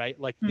 right?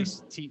 Like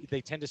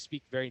they tend to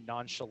speak very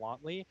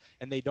nonchalantly,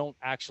 and they don't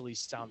actually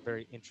sound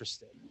very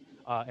interested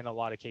in a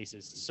lot of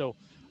cases. So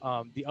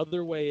the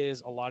other way is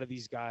a lot of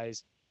these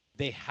guys,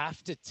 they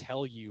have to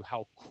tell you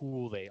how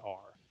cool they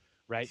are,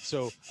 right?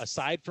 So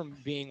aside from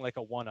being like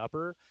a one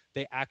upper,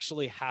 they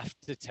actually have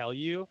to tell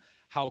you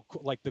how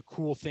like the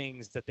cool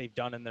things that they've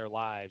done in their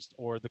lives,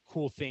 or the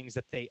cool things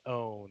that they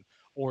own,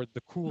 or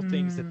the cool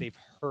things that they've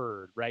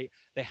heard, right?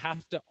 They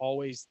have to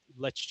always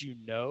let you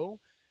know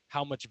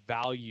how much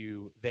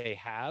value they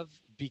have,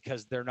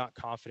 because they're not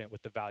confident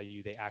with the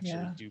value they actually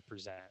Yeah. do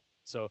present.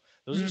 So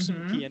those are some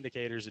Mm-hmm. key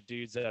indicators of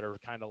dudes that are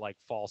kind of like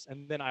false.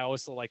 And then I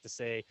also like to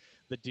say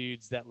the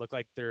dudes that look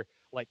like they're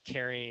like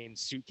carrying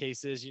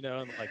suitcases, and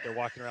like they're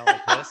walking around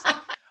like this.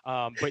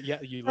 But yeah,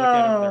 you look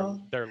at them,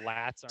 Oh, their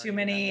lats aren't too even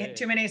that many, big.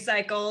 too many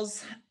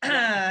cycles.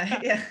 Yeah.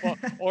 Yeah.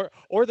 Well,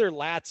 or their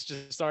lats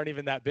just aren't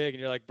even that big, and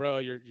you're like, bro,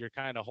 you're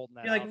kind of holding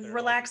that You're like, out there, like,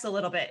 relax a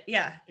little bit.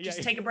 Yeah. yeah,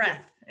 Just take a yeah.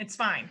 breath. It's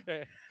fine.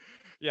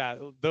 Yeah,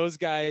 those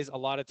guys, a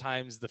lot of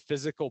times the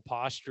physical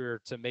posture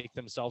to make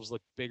themselves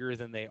look bigger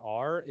than they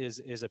are is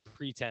a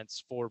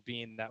pretense for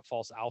being that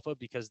false alpha,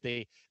 because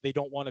they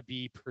don't want to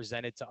be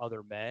presented to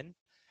other men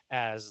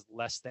as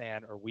less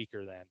than or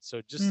weaker than. So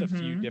just a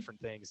few Mm-hmm.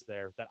 different things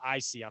there that I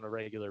see on a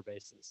regular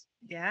basis.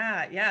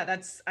 Yeah. Yeah.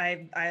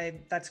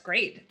 That's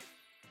great.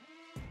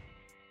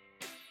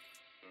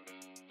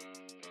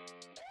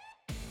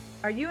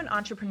 Are you an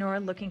entrepreneur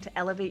looking to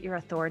elevate your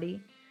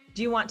authority?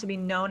 Do you want to be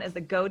known as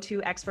the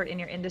go-to expert in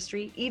your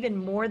industry, even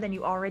more than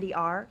you already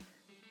are?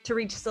 To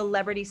reach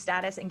celebrity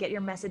status and get your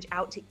message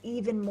out to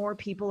even more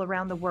people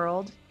around the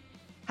world?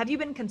 Have you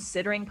been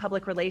considering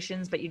public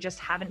relations, but you just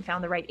haven't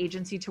found the right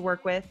agency to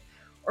work with?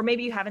 Or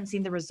maybe you haven't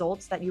seen the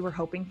results that you were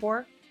hoping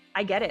for?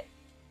 I get it.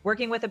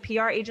 Working with a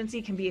PR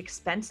agency can be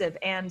expensive,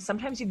 and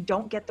sometimes you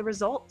don't get the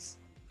results.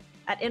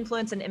 At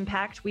Influence and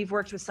Impact, we've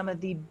worked with some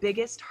of the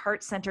biggest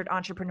heart-centered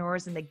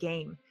entrepreneurs in the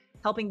game,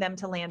 helping them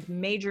to land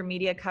major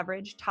media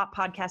coverage, top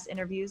podcast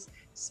interviews,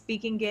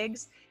 speaking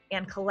gigs,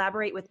 and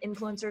collaborate with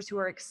influencers who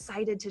are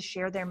excited to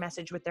share their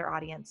message with their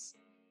audience.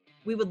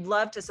 We would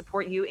love to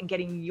support you in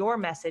getting your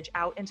message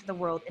out into the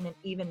world in an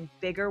even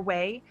bigger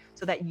way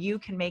so that you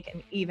can make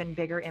an even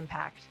bigger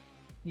impact.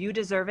 You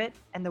deserve it,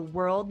 and the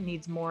world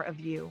needs more of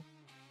you.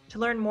 To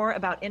learn more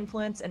about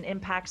Influence and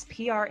Impact's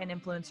PR and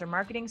influencer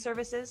marketing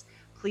services,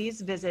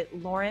 please visit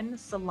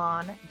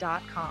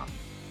laurensalon.com.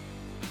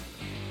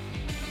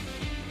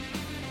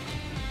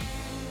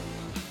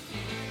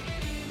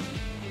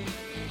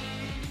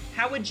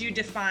 How would you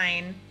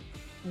define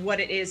what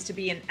it is to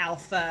be an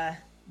alpha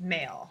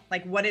male?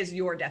 Like, what is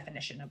your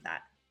definition of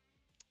that?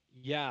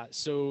 Yeah,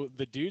 so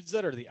the dudes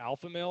that are the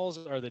alpha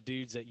males are the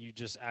dudes that you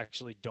just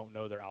actually don't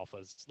know they're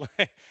alphas.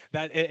 Like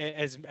that,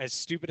 as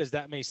stupid as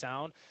that may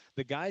sound,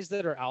 the guys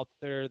that are out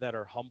there that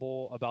are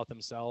humble about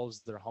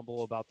themselves, they're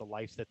humble about the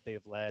life that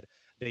they've led.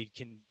 They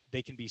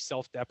can be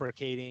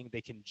self-deprecating,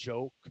 they can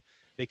joke,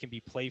 they can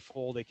be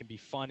playful, they can be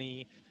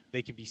funny,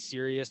 they can be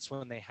serious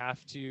when they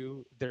have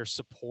to. They're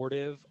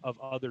supportive of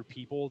other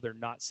people. They're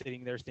not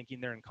sitting there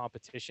thinking they're in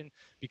competition,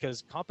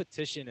 because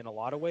competition, in a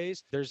lot of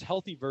ways, there's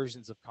healthy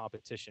versions of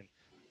competition.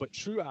 But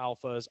true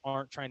alphas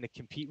aren't trying to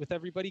compete with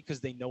everybody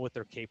because they know what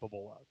they're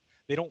capable of.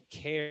 They don't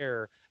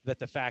care that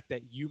the fact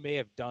that you may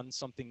have done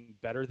something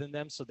better than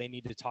them, so they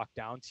need to talk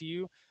down to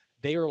you.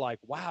 They are like,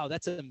 wow,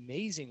 that's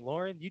amazing,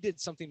 Lauren. You did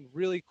something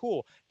really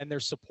cool. And they're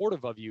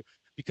supportive of you.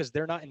 because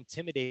they're not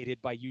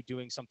intimidated by you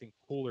doing something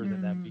cooler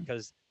than them, Mm.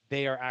 because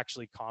they are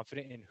actually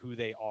confident in who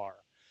they are.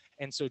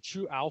 And so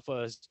true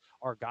alphas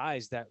are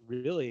guys that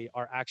really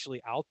are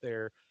actually out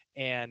there,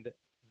 and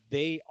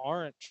they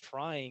aren't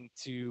trying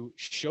to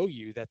show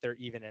you that they're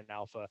even an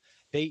alpha.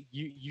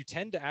 You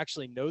tend to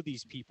actually know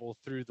these people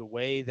through the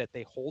way that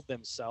they hold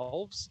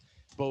themselves,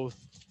 both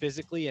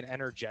physically and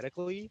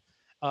energetically,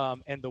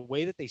 and the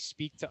way that they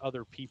speak to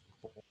other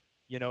people.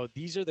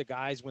 These are the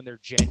guys when they're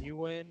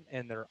genuine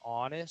and they're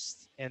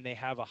honest and they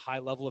have a high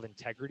level of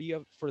integrity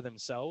for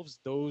themselves.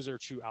 Those are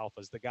true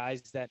alphas. The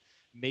guys that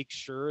make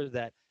sure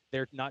that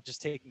they're not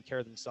just taking care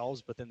of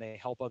themselves, but then they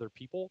help other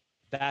people.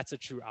 That's a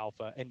true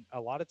alpha. And a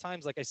lot of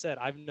times, like I said,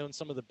 I've known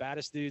some of the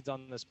baddest dudes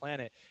on this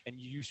planet, and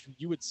you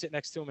would sit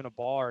next to him in a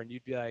bar and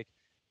you'd be like,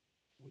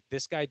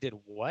 this guy did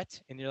what?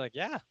 And you're like,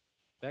 yeah,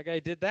 that guy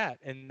did that.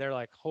 And they're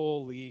like,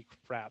 holy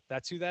crap,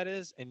 that's who that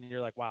is. And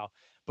you're like, wow.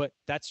 But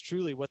that's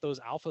truly what those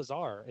alphas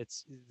are.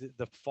 It's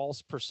the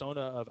false persona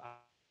of has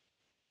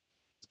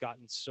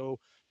gotten so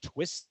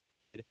twisted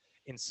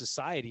in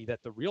society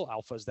that the real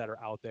alphas that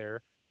are out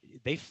there,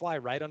 they fly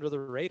right under the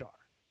radar.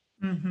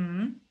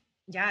 Hmm.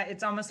 Yeah,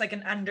 it's almost like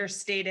an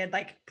understated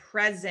like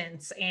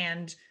presence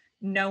and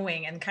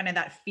knowing and kind of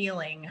that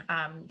feeling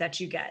that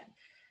you get.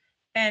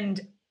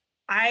 And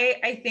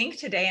I think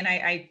today, and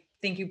I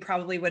think you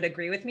probably would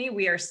agree with me,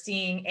 we are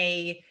seeing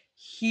a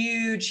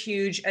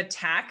huge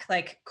attack,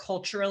 like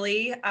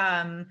culturally,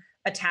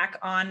 attack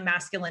on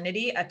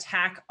masculinity,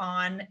 attack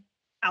on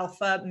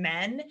alpha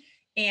men.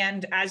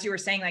 And as you were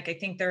saying, like I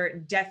think there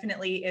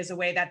definitely is a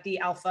way that the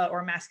alpha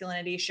or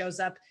masculinity shows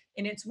up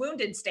in its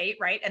wounded state,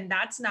 right? And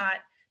that's not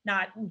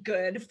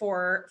good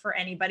for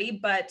anybody.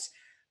 But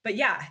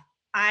yeah,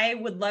 I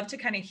would love to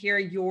kind of hear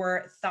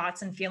your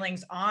thoughts and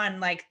feelings on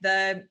like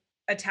the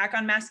attack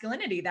on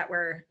masculinity that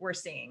we're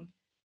seeing,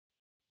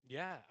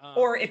 Yeah.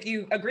 or if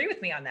you agree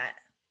with me on that.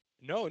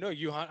 No,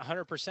 you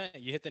 100%.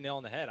 You hit the nail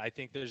on the head. I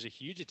think there's a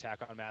huge attack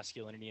on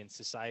masculinity in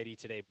society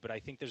today, but I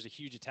think there's a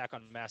huge attack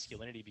on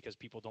masculinity because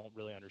people don't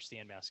really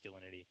understand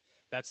masculinity.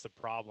 That's the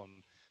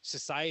problem.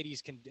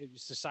 Societies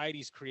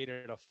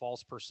created a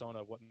false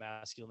persona of what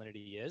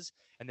masculinity is,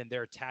 and then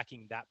they're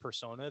attacking that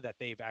persona that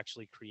they've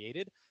actually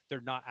created. They're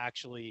not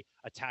actually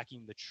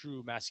attacking the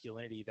true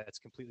masculinity that's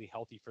completely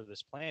healthy for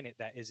this planet,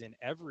 that is in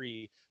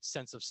every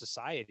sense of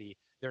society.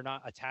 They're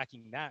not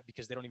attacking that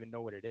because they don't even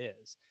know what it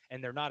is,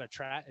 and they're not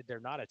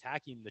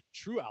attacking the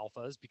true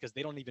alphas because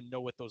they don't even know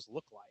what those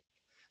look like.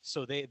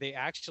 So they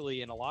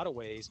actually, in a lot of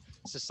ways,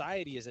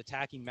 society is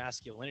attacking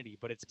masculinity,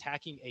 but it's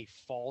attacking a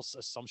false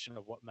assumption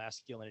of what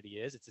masculinity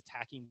is. It's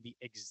attacking the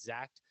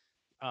exact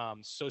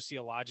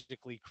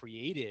sociologically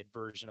created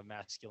version of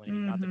masculinity,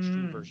 not the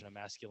true Mm-hmm. version of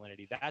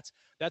masculinity.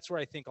 That's where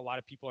I think a lot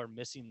of people are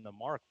missing the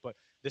mark. But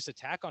this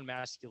attack on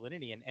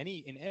masculinity in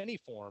any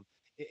form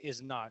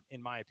is not,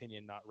 in my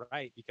opinion, not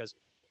right, because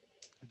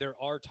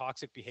there are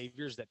toxic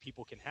behaviors that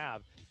people can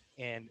have.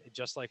 And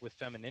just like with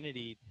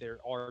femininity, there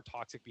are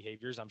toxic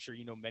behaviors. I'm sure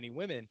you know many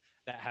women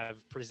that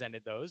have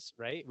presented those,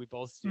 right? We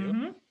both do.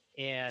 Mm-hmm.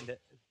 And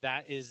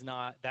that's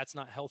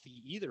not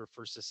healthy either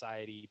for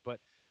society. But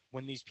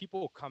when these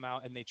people come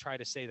out and they try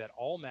to say that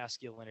all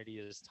masculinity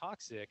is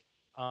toxic,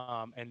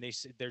 and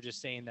they're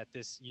just saying that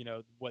this,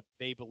 what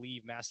they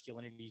believe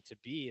masculinity to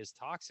be is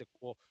toxic.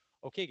 Well,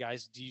 okay,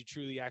 guys, do you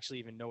truly actually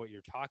even know what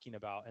you're talking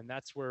about? And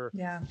that's where,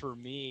 Yeah. for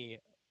me,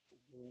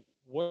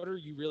 what are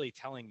you really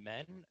telling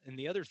men? And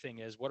the other thing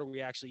is, what are we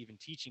actually even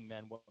teaching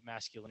men what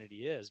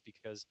masculinity is?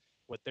 Because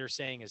what they're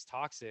saying is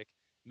toxic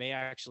may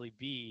actually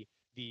be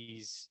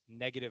these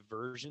negative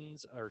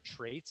versions or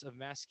traits of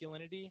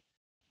masculinity,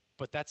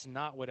 but that's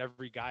not what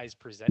every guy is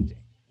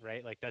presenting,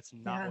 right? Like that's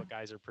not Yeah. what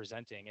guys are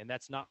presenting. And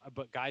that's not,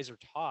 but guys are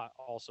taught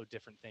also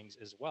different things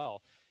as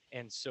well.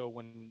 And so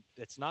when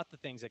it's not the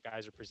things that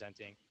guys are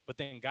presenting, but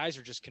then guys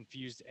are just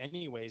confused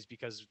anyways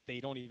because they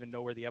don't even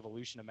know where the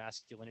evolution of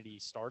masculinity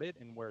started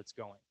and where it's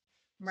going.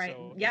 Right.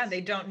 So Yeah, it's they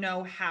don't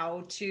know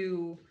how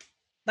to,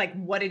 like,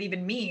 what it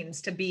even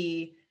means to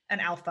be an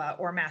alpha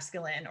or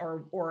masculine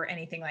or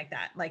anything like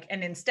that. Like,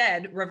 and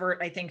instead revert,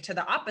 I think, to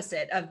the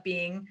opposite of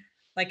being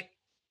like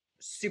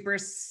super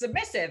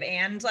submissive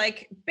and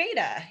like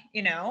beta,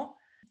 you know?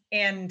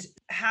 And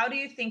how do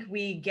you think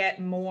we get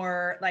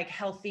more like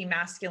healthy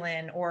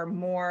masculine or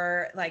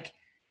more like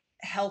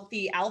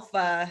healthy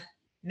alpha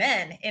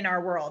men in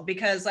our world?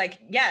 Because like,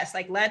 yes,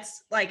 like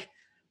let's like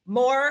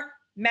more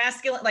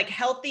masculine, like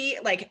healthy,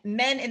 like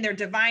men in their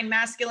divine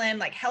masculine,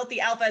 like healthy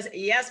alphas.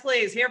 Yes,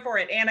 please, here for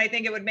it. And I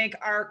think it would make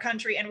our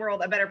country and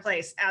world a better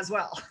place as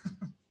well.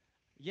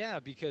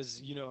 Yeah,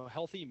 because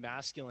healthy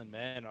masculine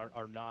men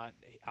are not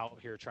out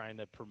here trying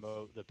to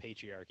promote the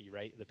patriarchy,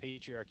 right? The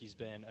patriarchy's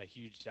been a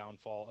huge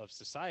downfall of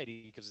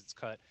society because it's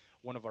cut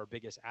one of our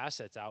biggest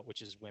assets out,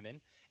 which is women,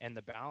 and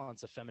the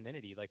balance of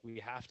femininity. Like we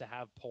have to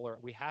have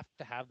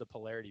the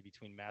polarity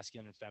between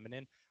masculine and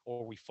feminine,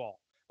 or we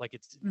fall. Like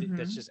that's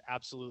Mm-hmm. just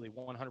absolutely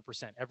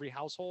 100%. Every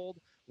household,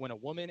 when a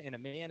woman and a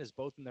man is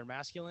both in their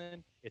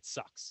masculine, it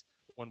sucks.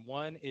 when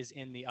one is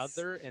in the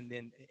other and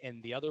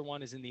the other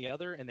one is in the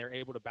other and they're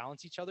able to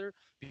balance each other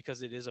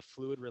because it is a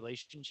fluid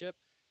relationship,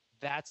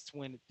 that's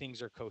when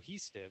things are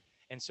cohesive.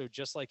 And so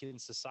just like in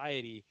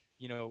society,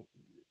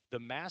 the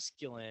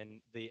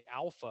masculine, the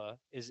alpha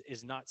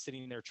is not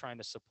sitting there trying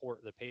to support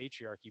the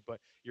patriarchy. But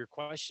your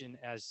question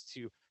as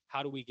to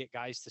how do we get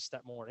guys to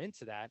step more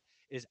into that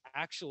is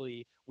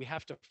actually we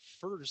have to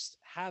first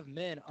have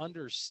men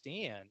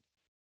understand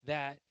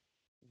that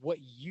what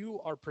you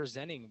are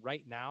presenting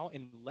right now,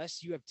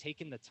 unless you have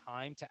taken the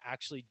time to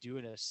actually do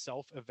a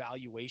self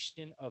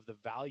evaluation of the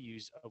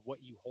values of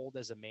what you hold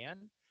as a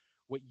man,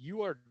 what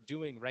you are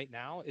doing right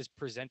now is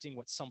presenting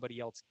what somebody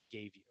else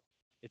gave you.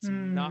 It's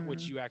not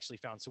what Mm, you actually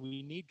found. So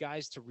we need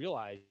guys to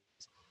realize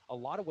a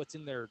lot of what's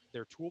in their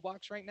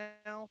toolbox right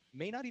now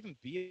may not even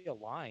be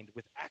aligned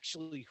with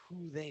actually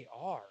who they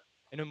are.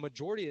 And a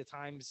majority of the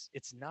times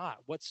it's not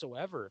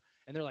whatsoever.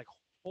 And they're like,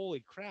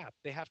 holy crap,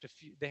 they have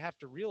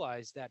to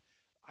realize that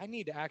I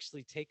need to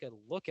actually take a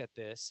look at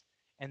this.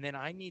 And then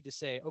I need to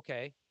say,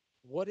 okay,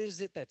 what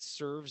is it that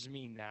serves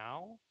me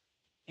now?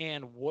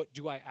 And what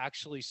do I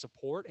actually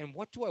support? And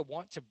what do I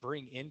want to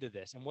bring into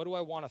this? And what do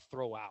I want to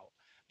throw out?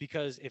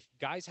 Because if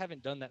guys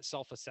haven't done that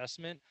self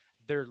assessment,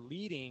 they're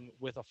leading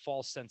with a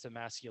false sense of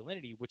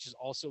masculinity, which is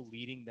also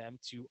leading them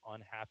to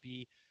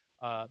unhappy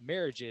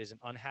marriages and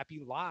unhappy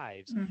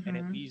lives. And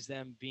it mhm, leaves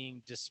them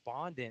being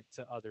despondent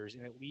to others,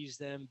 and it leaves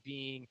them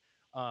being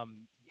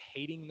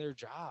hating their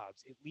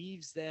jobs. It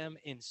leaves them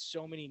in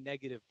so many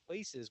negative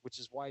places, which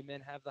is why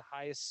men have the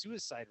highest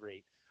suicide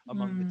rate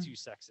among the mm, two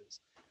sexes.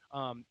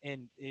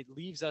 And it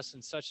leaves us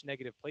in such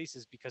negative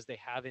places because they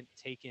haven't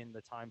taken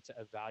the time to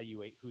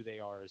evaluate who they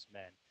are as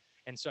men.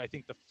 And so I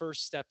think the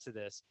first step to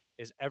this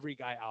is every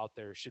guy out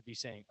there should be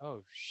saying,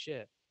 "Oh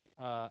shit,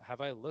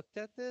 have I looked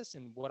at this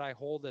and what I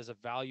hold as a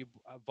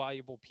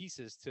valuable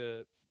pieces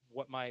to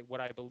what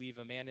I believe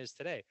a man is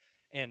today,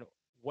 and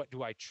what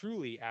do I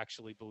truly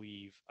actually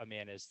believe a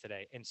man is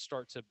today, and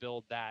start to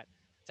build that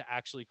to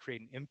actually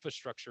create an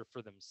infrastructure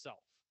for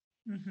themselves."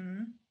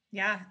 mhm.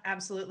 Yeah,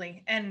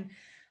 absolutely. And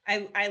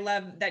I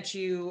love that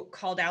you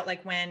called out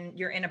like when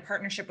you're in a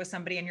partnership with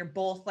somebody and you're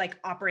both like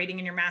operating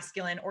in your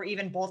masculine or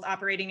even both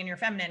operating in your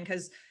feminine,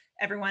 because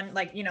everyone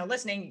like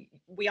listening,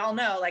 we all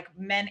know like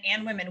men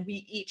and women,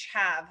 we each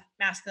have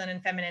masculine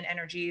and feminine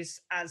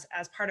energies as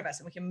part of us,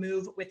 and we can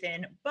move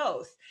within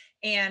both.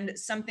 And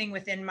something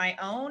within my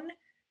own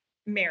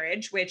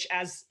marriage, which,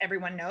 as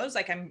everyone knows,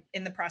 like I'm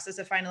in the process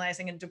of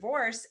finalizing a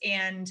divorce.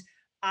 And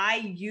I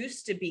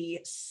used to be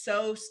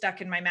so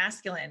stuck in my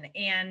masculine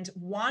and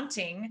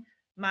wanting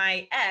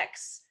my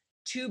ex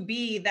to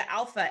be the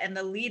alpha and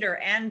the leader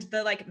and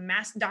the like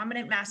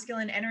dominant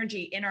masculine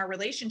energy in our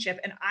relationship.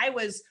 And I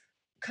was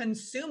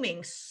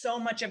consuming so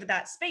much of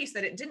that space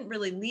that it didn't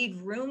really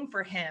leave room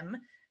for him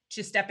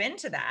to step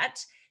into that.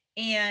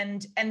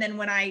 And then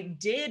when I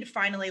did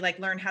finally like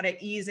learn how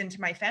to ease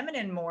into my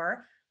feminine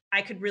more,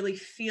 I could really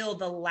feel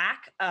the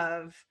lack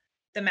of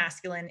the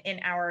masculine in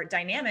our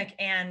dynamic.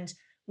 And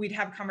we'd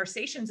have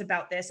conversations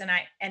about this,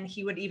 and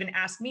he would even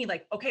ask me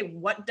like, okay,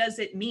 what does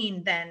it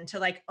mean then to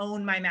like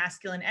own my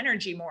masculine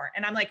energy more?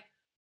 And I'm like,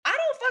 I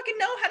don't fucking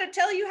know how to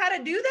tell you how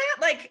to do that.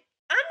 Like,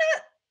 I'm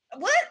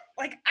not, what,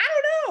 like I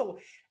don't know.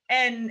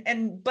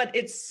 And but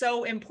it's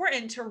so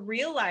important to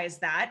realize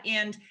that.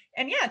 And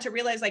yeah, to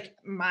realize like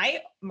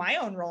my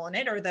own role in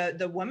it, or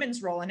the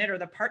woman's role in it, or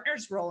the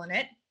partner's role in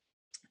it.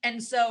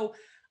 And so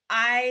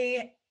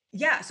I,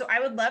 yeah, so I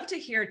would love to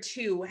hear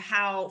too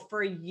how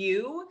for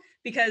you,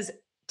 because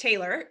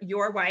Taylor,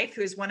 your wife,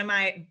 who is one of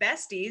my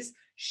besties,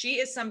 she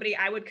is somebody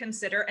I would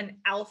consider an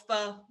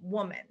alpha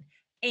woman.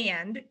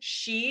 And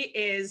she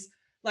is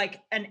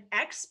like an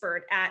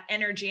expert at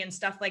energy and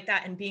stuff like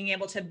that. And being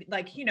able to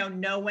like,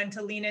 know when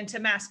to lean into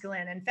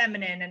masculine and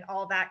feminine and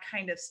all that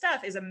kind of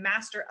stuff, is a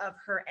master of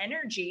her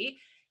energy.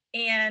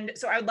 And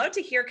so I would love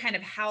to hear kind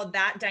of how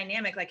that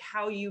dynamic, like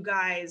how you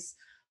guys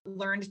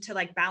learned to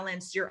like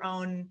balance your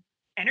own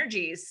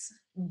energies,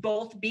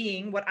 both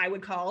being what I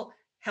would call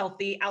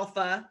healthy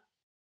alpha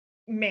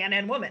man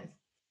and woman.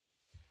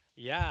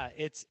 Yeah,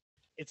 it's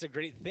a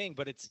great thing,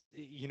 but it's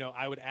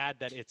I would add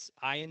that it's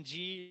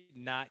ing,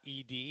 not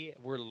ed.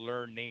 We're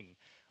learning.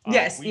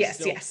 Yes, We yes,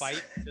 still yes.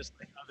 fight just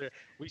like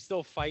we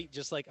still fight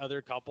just like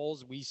other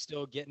couples. We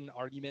still get in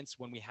arguments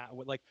when we have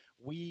like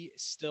we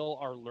still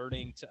are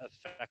learning to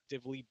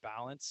effectively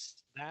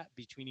balance that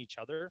between each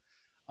other.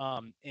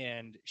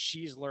 And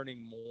she's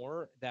learning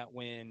more that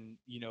when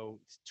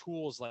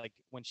tools like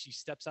when she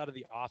steps out of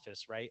the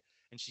office, right,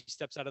 and she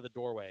steps out of the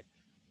doorway,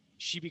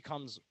 she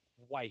becomes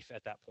wife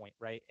at that point,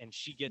 right? And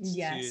she gets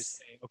to Yes.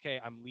 say, okay,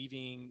 I'm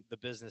leaving the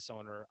business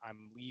owner,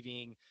 I'm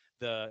leaving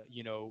the,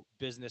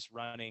 business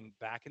running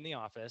back in the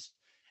office,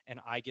 and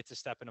I get to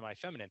step into my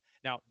feminine.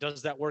 Now,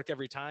 does that work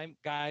every time?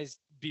 Guys,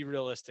 be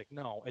realistic.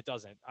 No, it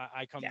doesn't.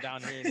 I come Yeah.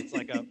 down here and it's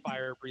like a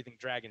fire breathing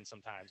dragon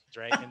sometimes,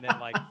 right? And then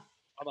like,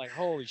 I'm like,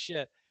 holy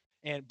shit.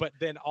 And but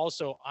then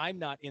also I'm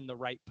not in the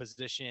right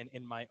position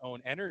in my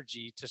own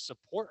energy to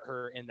support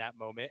her in that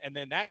moment, and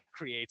then that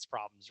creates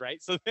problems,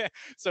 right? So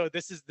so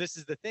this is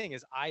the thing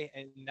is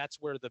and that's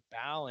where the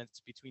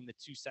balance between the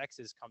two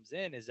sexes comes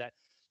in, is that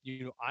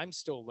I'm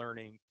still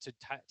learning to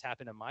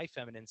tap into my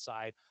feminine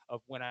side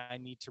of when I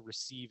need to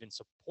receive and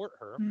support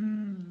her,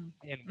 Mm.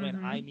 and when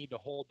I Mm-hmm. need to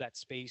hold that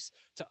space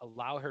to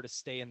allow her to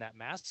stay in that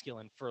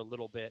masculine for a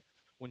little bit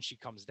when she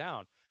comes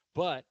down.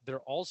 But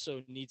there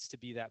also needs to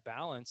be that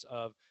balance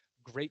of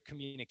great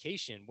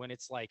communication when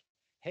it's like,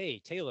 hey,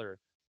 Taylor,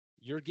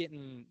 you're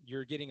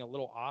getting a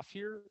little off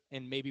here,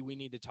 and maybe we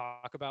need to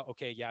talk about,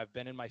 okay, yeah, I've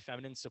been in my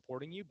feminine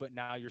supporting you, but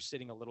now you're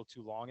sitting a little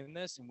too long in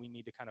this, and we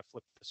need to kind of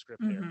flip the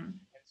script there. Mm-hmm.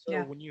 And so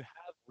Yeah. when you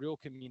have real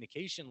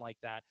communication like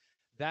that,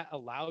 that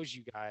allows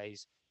you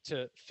guys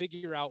to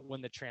figure out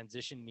when the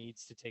transition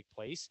needs to take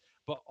place,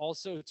 but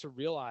also to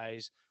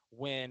realize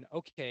when,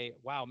 okay,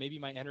 wow, maybe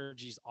my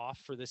energy's off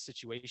for this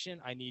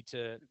situation. I need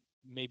to,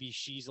 maybe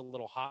she's a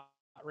little hot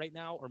right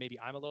now, or maybe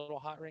I'm a little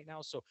hot right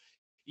now. So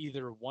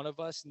either one of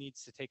us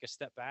needs to take a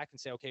step back and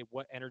say, okay,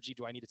 what energy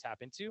do I need to tap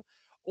into?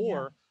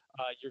 Or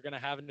Yeah. you're going to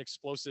have an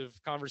explosive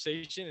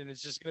conversation and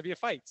it's just going to be a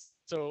fight.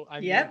 So, I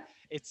mean, Yep.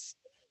 it's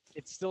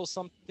still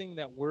something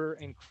that we're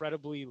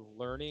incredibly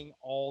learning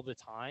all the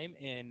time,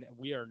 and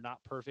we are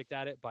not perfect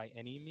at it by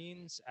any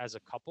means as a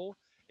couple.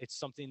 It's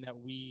something that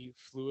we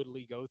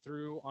fluidly go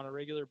through on a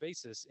regular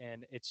basis,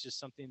 and it's just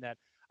something that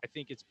I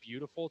think it's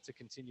beautiful to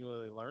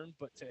continually learn,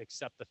 but to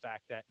accept the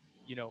fact that,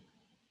 you know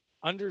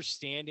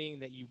understanding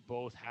that you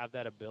both have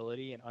that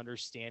ability, and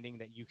understanding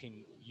that you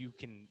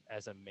can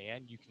as a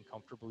man, you can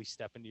comfortably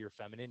step into your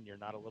feminine. You're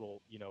not a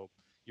little,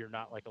 you're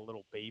not like a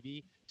little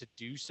baby to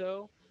do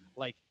so.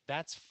 Like,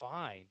 that's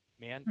fine,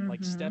 man.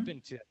 Like, step Mm-hmm.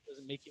 into it. It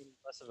doesn't make you any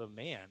less of a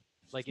man.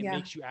 Like, it Yeah.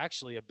 makes you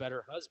actually a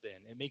better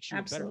husband. It makes you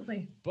a better,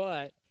 Absolutely.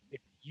 but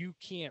if you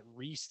can't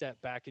re-step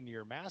back into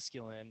your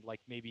masculine,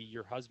 like maybe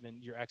your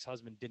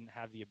ex-husband didn't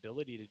have the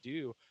ability to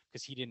do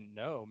because he didn't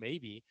know,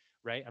 maybe,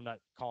 right? I'm not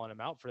calling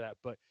him out for that,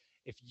 but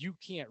if you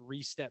can't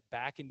re-step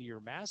back into your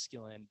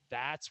masculine,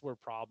 that's where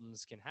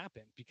problems can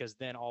happen, because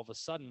then all of a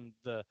sudden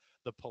the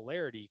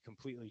polarity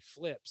completely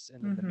flips,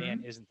 and then the man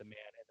Mm-hmm. isn't the man,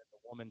 and then the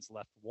woman's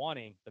left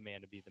wanting the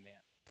man to be the man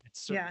at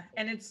certain Yeah.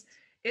 And points.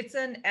 it's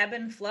an ebb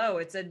and flow.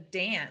 It's a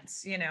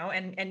dance,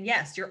 and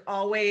yes, you're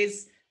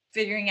always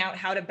figuring out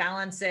how to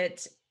balance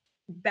it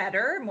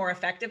better, more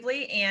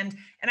effectively. And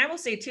I will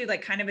say too,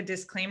 like, kind of a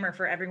disclaimer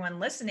for everyone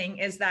listening,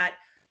 is that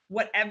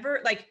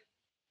whatever, like,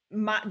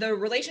 the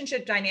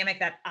relationship dynamic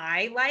that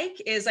I like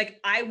is, like,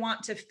 I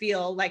want to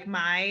feel like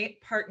my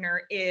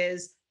partner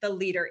is the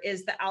leader,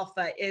 is the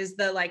alpha, is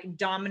the, like,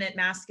 dominant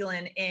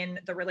masculine in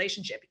the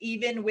relationship.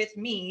 Even with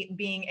me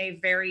being a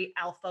very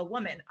alpha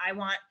woman, I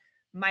want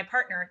my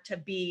partner to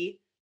be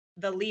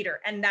the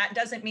leader. And that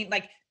doesn't mean,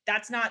 like,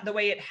 that's not the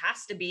way it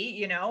has to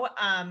be.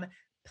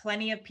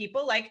 Plenty of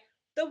people, like,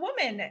 the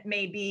woman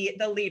may be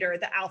the leader,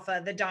 the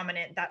alpha, the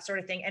dominant, that sort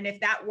of thing. And if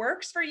that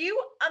works for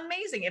you,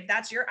 amazing. If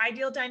that's your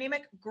ideal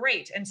dynamic,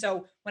 great. And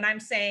so when I'm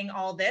saying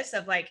all this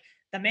of, like,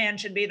 the man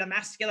should be the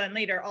masculine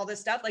leader, all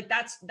this stuff, like,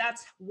 that's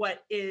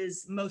what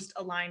is most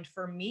aligned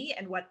for me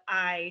and what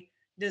I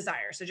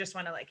desire. So just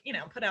want to, like,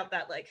 put out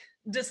that, like,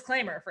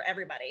 disclaimer for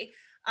everybody.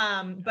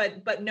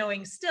 But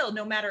knowing still,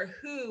 no matter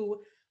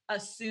who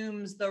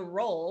assumes the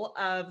role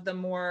of the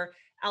more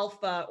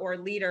alpha or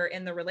leader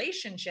in the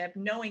relationship,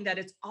 knowing that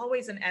it's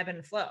always an ebb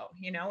and flow,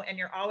 and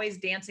you're always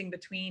dancing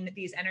between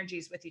these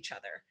energies with each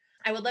other.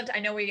 I would love to,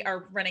 I know we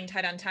are running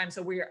tight on time,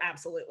 so we are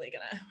absolutely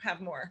going to have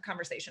more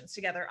conversations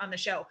together on the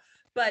show.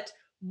 But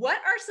what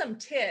are some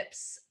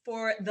tips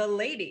for the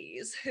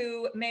ladies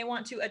who may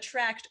want to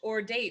attract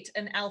or date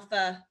an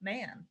alpha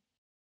man?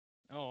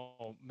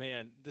 Oh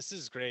man, this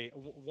is great.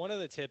 One of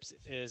the tips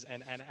is,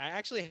 and I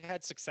actually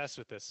had success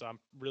with this, so I'm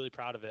really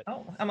proud of it.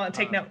 Oh, I'm going to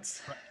take Um,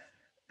 notes.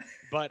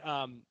 but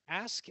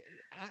ask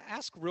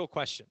real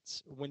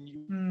questions when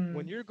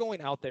Hmm. you're going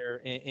out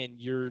there, and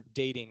you're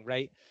dating,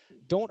 right?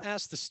 Don't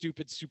ask the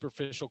stupid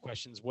superficial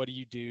questions. What do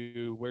you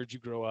do? Where'd you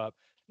grow up?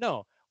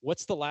 No.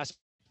 What's the last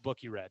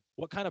book you read?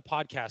 What kind of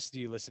podcasts do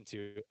you listen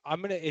to?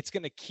 It's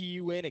gonna key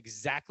you in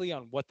exactly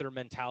on what their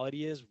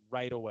mentality is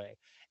right away.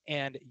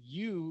 And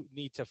you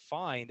need to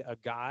find a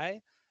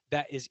guy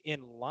that is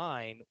in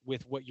line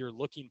with what you're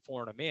looking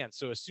for in a man.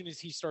 So as soon as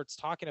he starts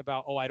talking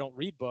about, oh, I don't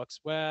read books,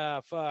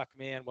 well, fuck,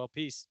 man, well,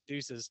 peace,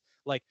 deuces.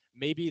 Like,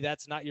 maybe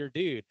that's not your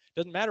dude.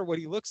 Doesn't matter what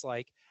he looks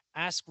like.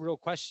 Ask real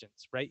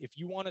questions, right? If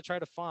you want to try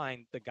to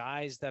find the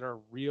guys that are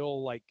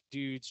real, like,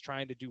 dudes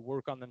trying to do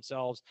work on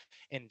themselves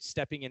and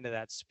stepping into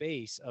that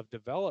space of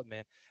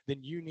development,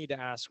 then you need to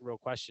ask real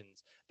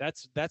questions.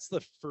 That's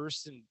the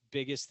first and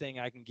biggest thing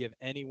I can give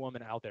any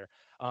woman out there,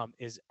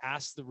 is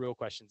ask the real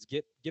questions.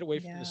 Get away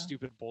from the Yeah.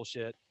 stupid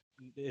bullshit.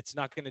 It's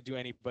not going to do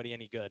anybody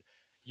any good.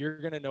 You're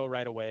going to know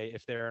right away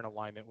if they're in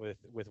alignment with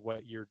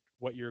what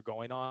you're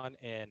going on,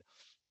 and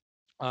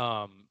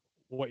um,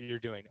 what you're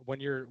doing. When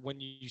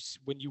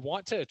you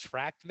want to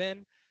attract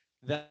men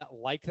that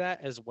like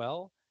that as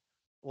well,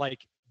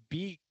 like,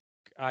 be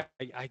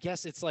I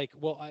guess it's like,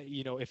 well,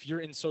 if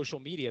you're in social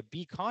media,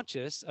 be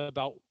conscious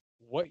about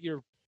what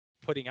you're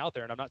putting out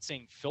there. And I'm not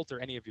saying filter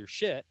any of your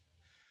shit,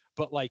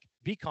 but like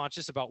be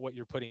conscious about what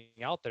you're putting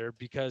out there,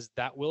 because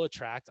that will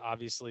attract,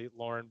 obviously,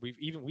 Lauren, we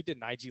did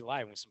an IG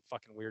live when some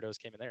fucking weirdos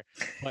came in there,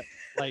 but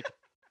like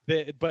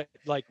but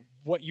like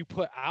what you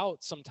put out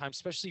sometimes,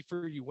 especially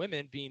for you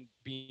women,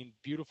 being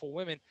beautiful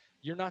women,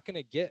 you're not going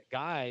to get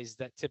guys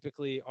that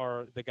typically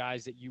are the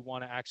guys that you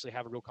want to actually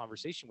have a real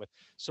conversation with.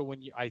 So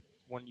when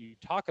you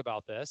talk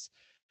about this,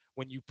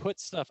 when you put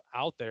stuff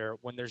out there,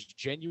 when there's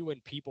genuine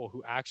people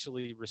who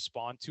actually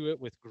respond to it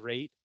with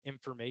great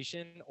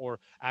information or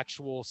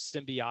actual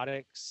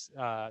symbiotic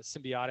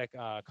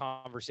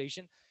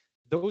conversation,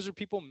 those are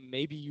people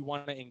maybe you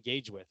want to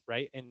engage with,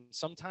 right? And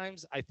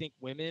sometimes I think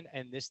women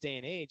in this day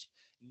and age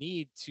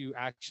need to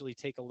actually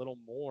take a little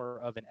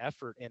more of an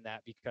effort in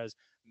that, because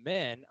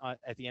men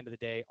at the end of the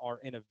day are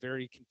in a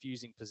very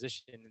confusing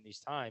position in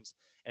these times.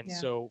 And Yeah.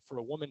 so for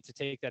a woman to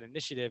take that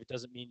initiative, it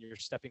doesn't mean you're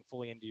stepping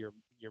fully into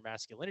your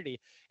masculinity.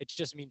 It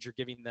just means you're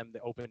giving them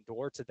the open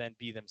door to then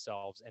be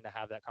themselves and to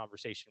have that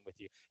conversation with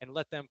you and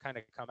let them kind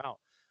of come out.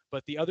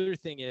 But the other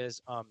thing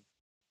is,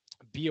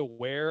 be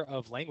aware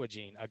of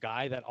languaging. A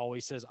guy that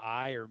always says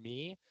I or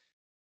me,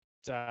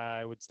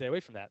 I would stay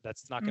away from that.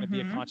 That's not going to be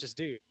a Mm-hmm. conscious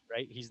dude,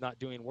 right? He's not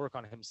doing work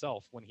on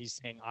himself when he's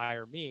saying I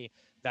or me.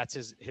 That's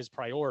his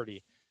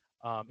priority.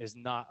 Is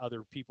not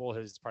other people.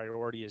 His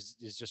priority is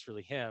just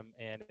really him,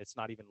 and it's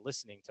not even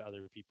listening to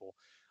other people.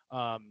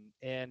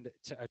 And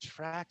to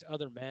attract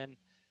other men,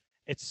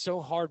 it's so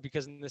hard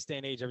because in this day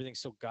and age, everything's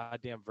so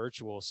goddamn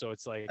virtual. So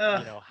it's like,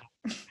 Ugh.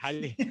 how do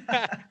you,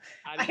 Yeah.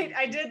 how do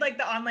I you, did like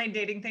the online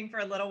dating thing for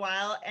a little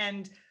while,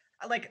 and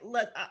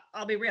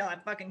I'll be real, I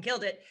fucking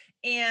killed it,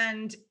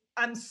 and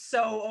I'm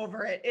so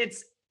over it.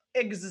 It's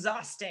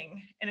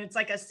exhausting, and it's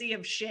like a sea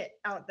of shit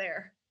out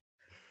there.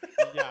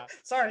 yeah.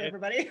 Sorry, It,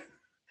 everybody.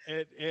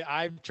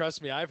 I've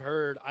trust me, I've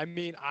heard. I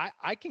mean,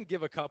 I can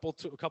give a couple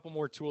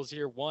more tools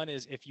here. One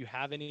is, if you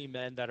have any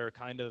men that are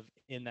kind of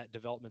in that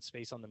development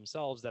space on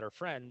themselves that are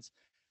friends,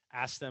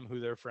 ask them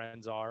who their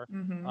friends are.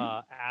 Mm-hmm.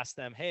 Ask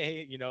them,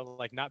 hey,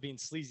 like, not being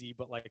sleazy,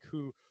 but like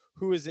who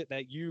is it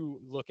that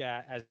you look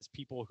at as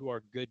people who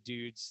are good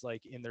dudes,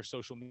 like in their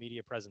social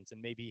media presence,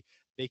 and maybe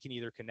they can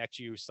either connect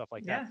you, stuff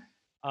like that.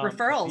 Yeah. The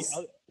Referrals.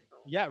 other,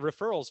 yeah,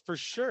 referrals for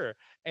sure.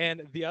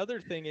 And the other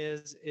thing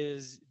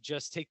is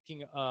just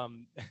taking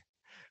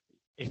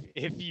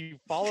if you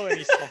follow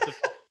any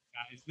self-development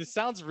guys, this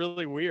sounds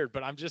really weird,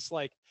 but I'm just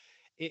like,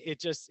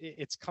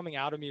 it's coming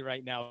out of me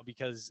right now,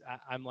 because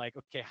I'm like,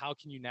 okay, how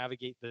can you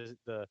navigate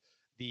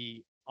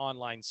the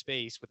online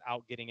space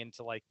without getting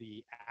into like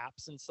the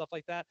apps and stuff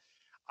like that?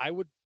 I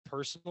would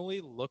personally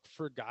look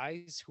for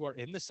guys who are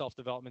in the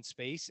self-development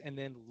space and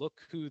then look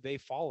who they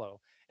follow.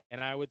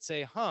 And I would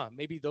say,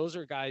 maybe those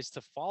are guys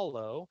to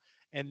follow,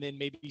 and then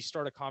maybe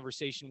start a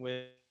conversation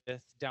with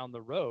down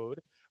the road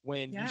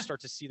when you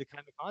start to Yeah. see the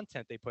kind of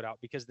content they put out,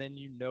 because then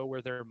you know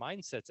where their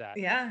mindset's at.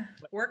 Yeah.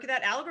 But Work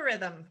that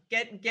algorithm.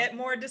 uh, Get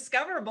more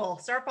discoverable.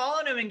 Start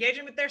following them,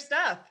 engaging with their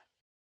stuff.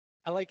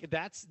 I like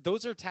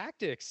those are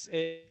tactics,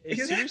 serious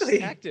Exactly.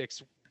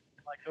 tactics.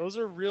 Like, those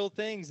are real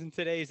things in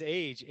today's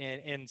age.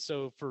 And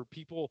so for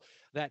people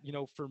that,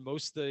 for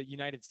most of the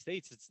United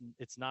States,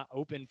 it's not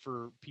open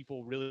for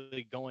people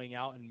really going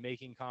out and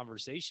making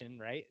conversation,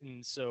 right?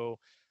 And so,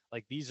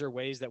 like, these are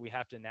ways that we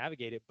have to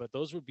navigate it. But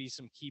those would be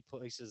some key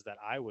places that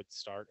I would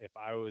start if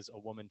I was a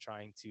woman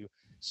trying to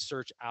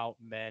search out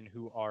men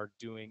who are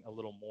doing a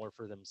little more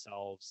for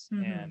themselves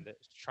Mm-hmm. and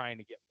trying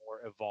to get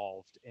more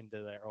evolved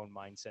into their own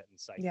mindset and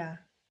psyche. Yeah.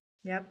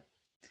 Yep.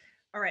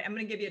 All right, I'm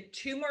going to give you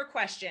two more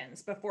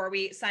questions before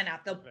we sign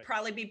up. They'll Perfect.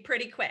 probably be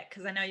pretty quick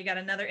because I know you got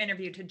another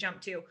interview to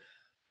jump to.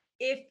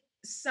 If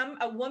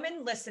a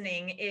woman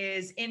listening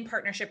is in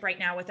partnership right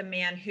now with a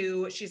man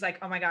who she's like,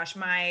 oh my gosh,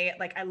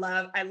 I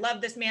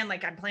love this man,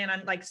 like I plan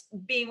on like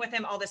being with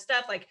him, all this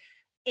stuff, like,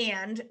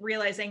 and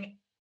realizing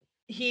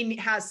he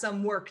has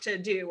some work to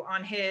do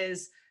on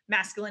his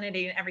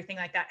masculinity and everything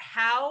like that.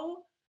 How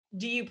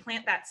do you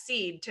plant that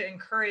seed to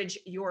encourage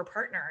your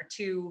partner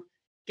to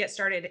get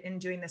started in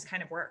doing this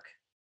kind of work?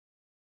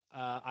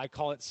 I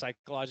call it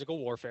psychological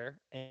warfare.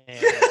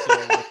 And so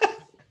what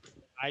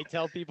I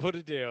tell people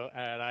to do,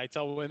 and I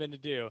tell women to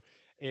do,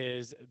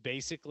 is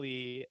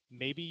basically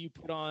maybe you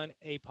put on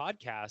a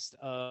podcast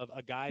of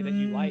a guy that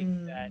you like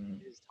that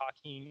Mm, is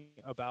talking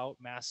about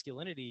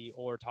masculinity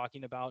or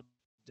talking about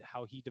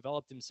how he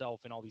developed himself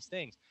and all these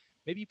things.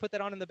 Maybe you put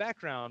that on in the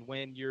background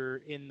when you're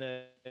in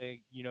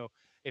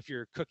if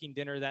you're cooking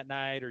dinner that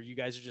night, or you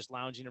guys are just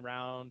lounging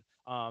around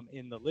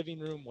in the living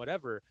room,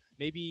 whatever.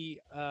 Maybe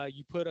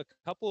you put a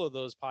couple of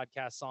those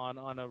podcasts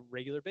on a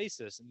regular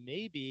basis.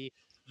 Maybe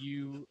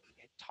you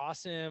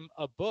toss him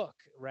a book,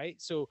 right?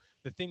 So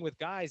the thing with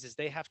guys is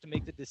they have to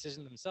make the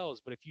decision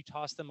themselves. But if you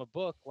toss them a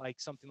book, like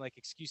something like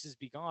Excuses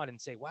Be Gone, and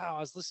say, wow, I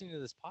was listening to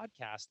this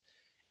podcast,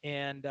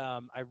 and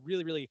I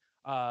really, really,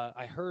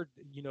 I heard,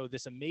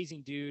 this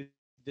amazing dude,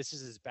 this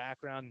is his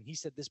background, and he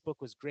said this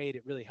book was great,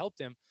 it really helped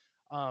him.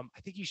 I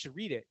think you should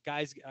read it.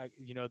 Guys,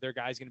 their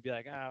guy's going to be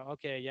like, oh,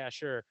 okay, yeah,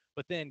 sure.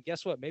 But then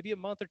guess what? Maybe a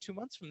month or 2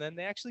 months from then,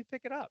 they actually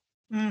pick it up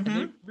and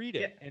they read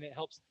it, and it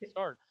helps them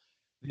start.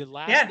 The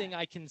last thing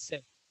I can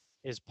say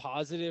is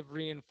positive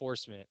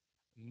reinforcement.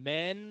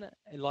 Men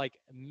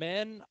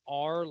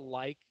are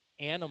like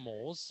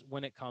animals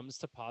when it comes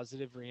to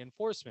positive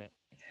reinforcement.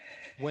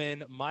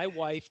 When my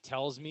wife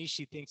tells me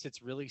she thinks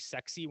it's really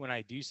sexy when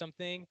I do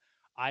something,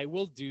 I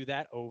will do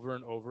that over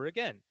and over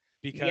again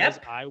because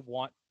I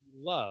want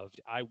loved.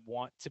 I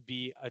want to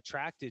be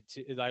attracted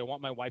to, I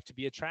want my wife to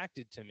be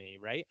attracted to me.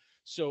 Right.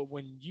 So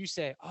when you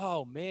say,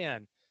 oh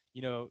man,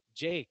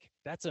 Jake,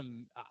 that's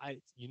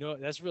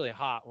really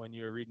hot when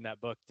you were reading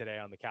that book today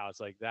on the couch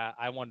like that.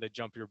 I wanted to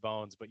jump your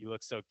bones, but you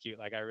look so cute.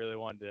 Like I really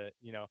wanted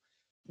to,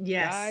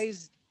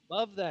 guys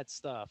love that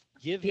stuff.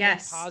 Give him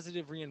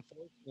positive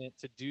reinforcement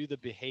to do the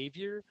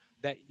behavior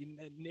that,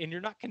 and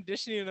you're not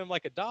conditioning him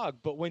like a dog,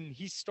 but when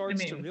he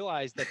starts to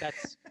realize that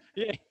that's,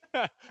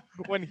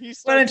 when he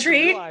starts to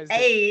realize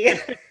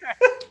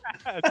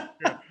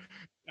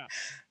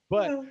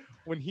but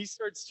when he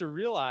starts to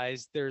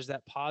realize there's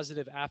that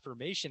positive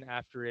affirmation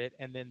after it,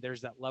 and then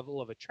there's that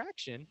level of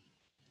attraction,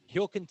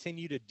 he'll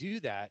continue to do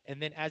that.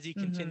 And then as he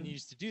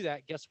continues to do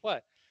that, guess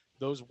what?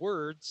 Those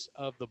words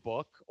of the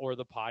book or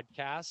the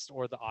podcast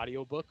or the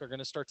audiobook are going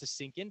to start to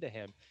sink into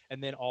him.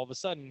 And then all of a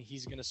sudden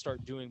he's going to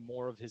start doing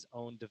more of his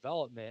own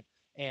development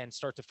and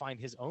start to find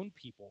his own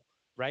people.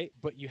 Right.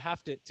 But you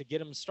have to get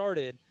him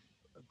started.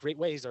 Great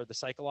ways are the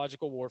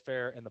psychological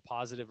warfare and the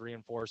positive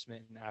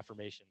reinforcement and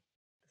affirmation.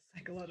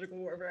 Psychological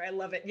warfare. I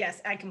love it.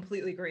 Yes, I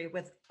completely agree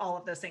with all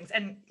of those things.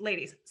 And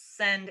ladies,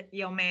 send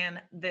your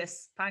man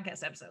this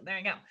podcast episode. There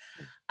you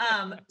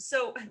go.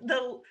 So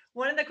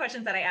one of the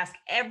questions that I ask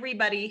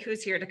everybody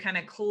who's here to kind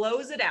of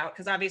close it out,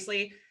 because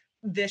obviously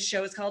this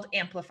show is called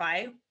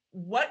Amplify.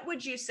 What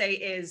would you say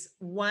is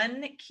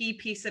one key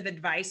piece of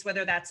advice,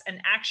 whether that's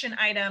an action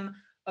item,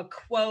 a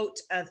quote,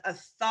 a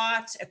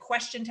thought, a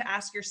question to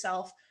ask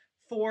yourself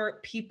for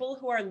people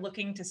who are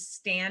looking to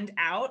stand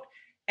out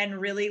and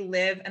really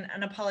live an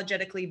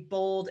unapologetically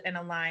bold and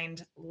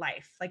aligned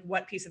life? Like,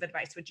 what piece of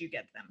advice would you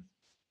give them?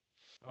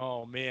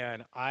 Oh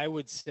man, I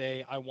want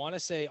to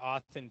say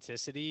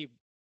authenticity,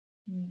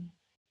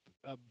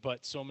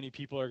 but so many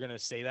people are going to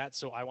say that.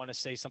 So I want to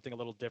say something a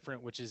little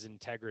different, which is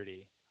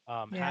integrity.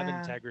 Have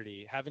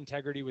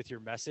integrity with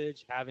your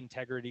message, have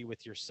integrity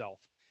with yourself,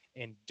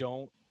 and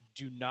do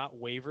not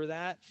waver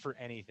that for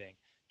anything.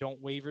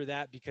 Don't waver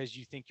that because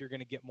you think you're going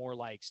to get more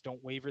likes.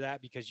 Don't waver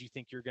that because you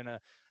think you're going to,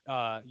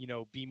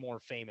 be more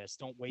famous.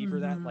 Don't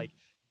waver that. Like,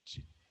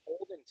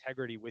 hold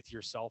integrity with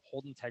yourself,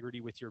 hold integrity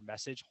with your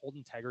message, hold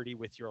integrity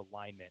with your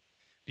alignment.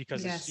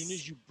 Because as soon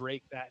as you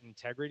break that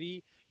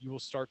integrity, you will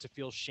start to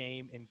feel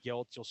shame and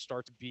guilt. You'll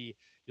start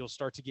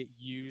to get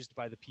used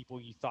by the people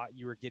you thought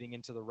you were getting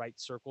into the right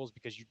circles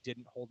because you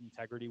didn't hold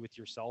integrity with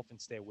yourself and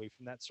stay away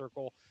from that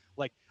circle.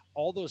 Like,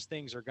 all those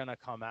things are going to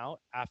come out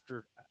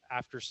after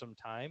some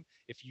time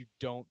if you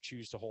don't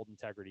choose to hold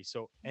integrity.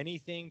 So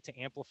anything to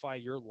amplify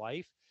your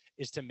life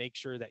is to make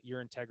sure that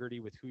your integrity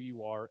with who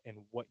you are and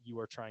what you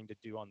are trying to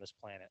do on this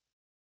planet.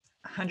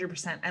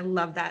 100%. I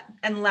love that.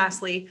 And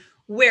lastly,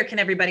 where can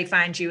everybody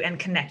find you and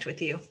connect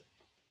with you?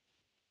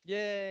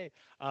 Yay.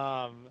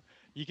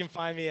 You can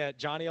find me at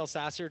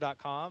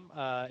johnnyelsasser.com.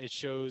 It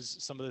shows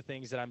some of the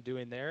things that I'm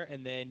doing there.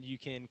 And then you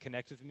can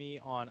connect with me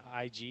on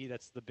IG.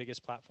 That's the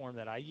biggest platform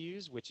that I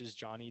use, which is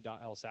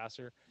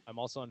johnny.elsasser. I'm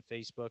also on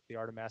Facebook, The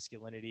Art of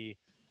Masculinity,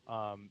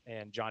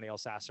 and Johnny L.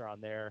 Sasser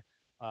on there.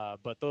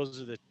 But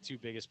those are the two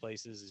biggest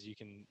places. Is you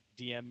can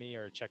DM me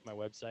or check my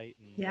website.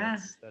 And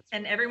that's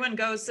and everyone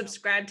go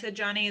subscribe to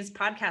Johnny's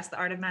podcast, The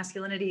Art of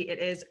Masculinity. It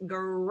is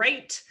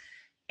great.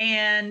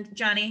 And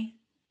Johnny,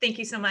 thank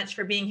you so much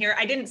for being here.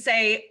 I didn't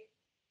say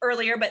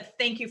earlier, but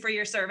thank you for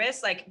your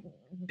service. Like,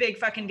 big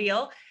fucking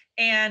deal.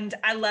 And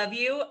I love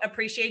you,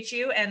 appreciate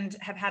you, and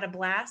have had a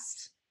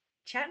blast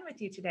chatting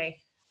with you today.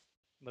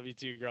 Love you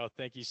too, girl.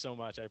 Thank you so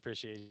much. I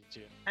appreciate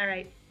you. All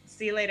right.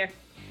 See you later.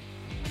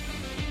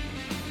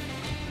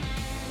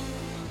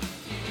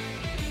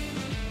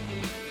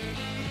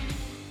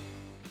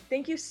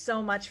 Thank you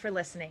so much for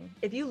listening.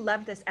 If you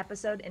loved this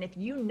episode, and if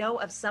you know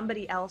of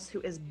somebody else who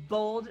is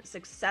bold,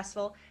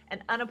 successful,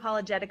 and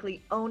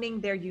unapologetically owning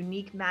their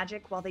unique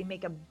magic while they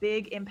make a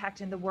big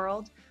impact in the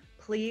world,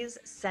 please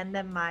send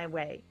them my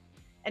way.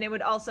 And it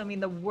would also mean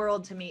the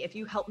world to me if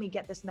you help me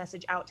get this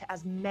message out to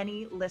as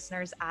many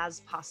listeners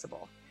as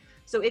possible.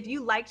 So if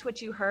you liked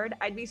what you heard,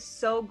 I'd be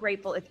so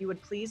grateful if you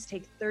would please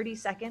take 30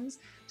 seconds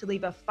to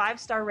leave a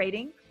 5-star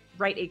rating,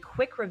 write a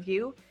quick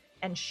review,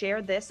 and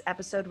share this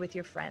episode with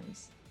your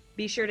friends.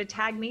 Be sure to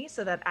tag me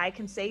so that I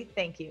can say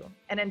thank you.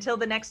 And until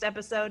the next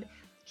episode,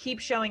 keep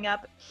showing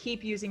up,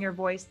 keep using your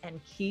voice, and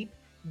keep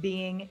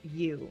being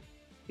you,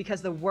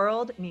 because the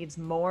world needs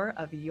more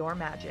of your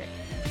magic.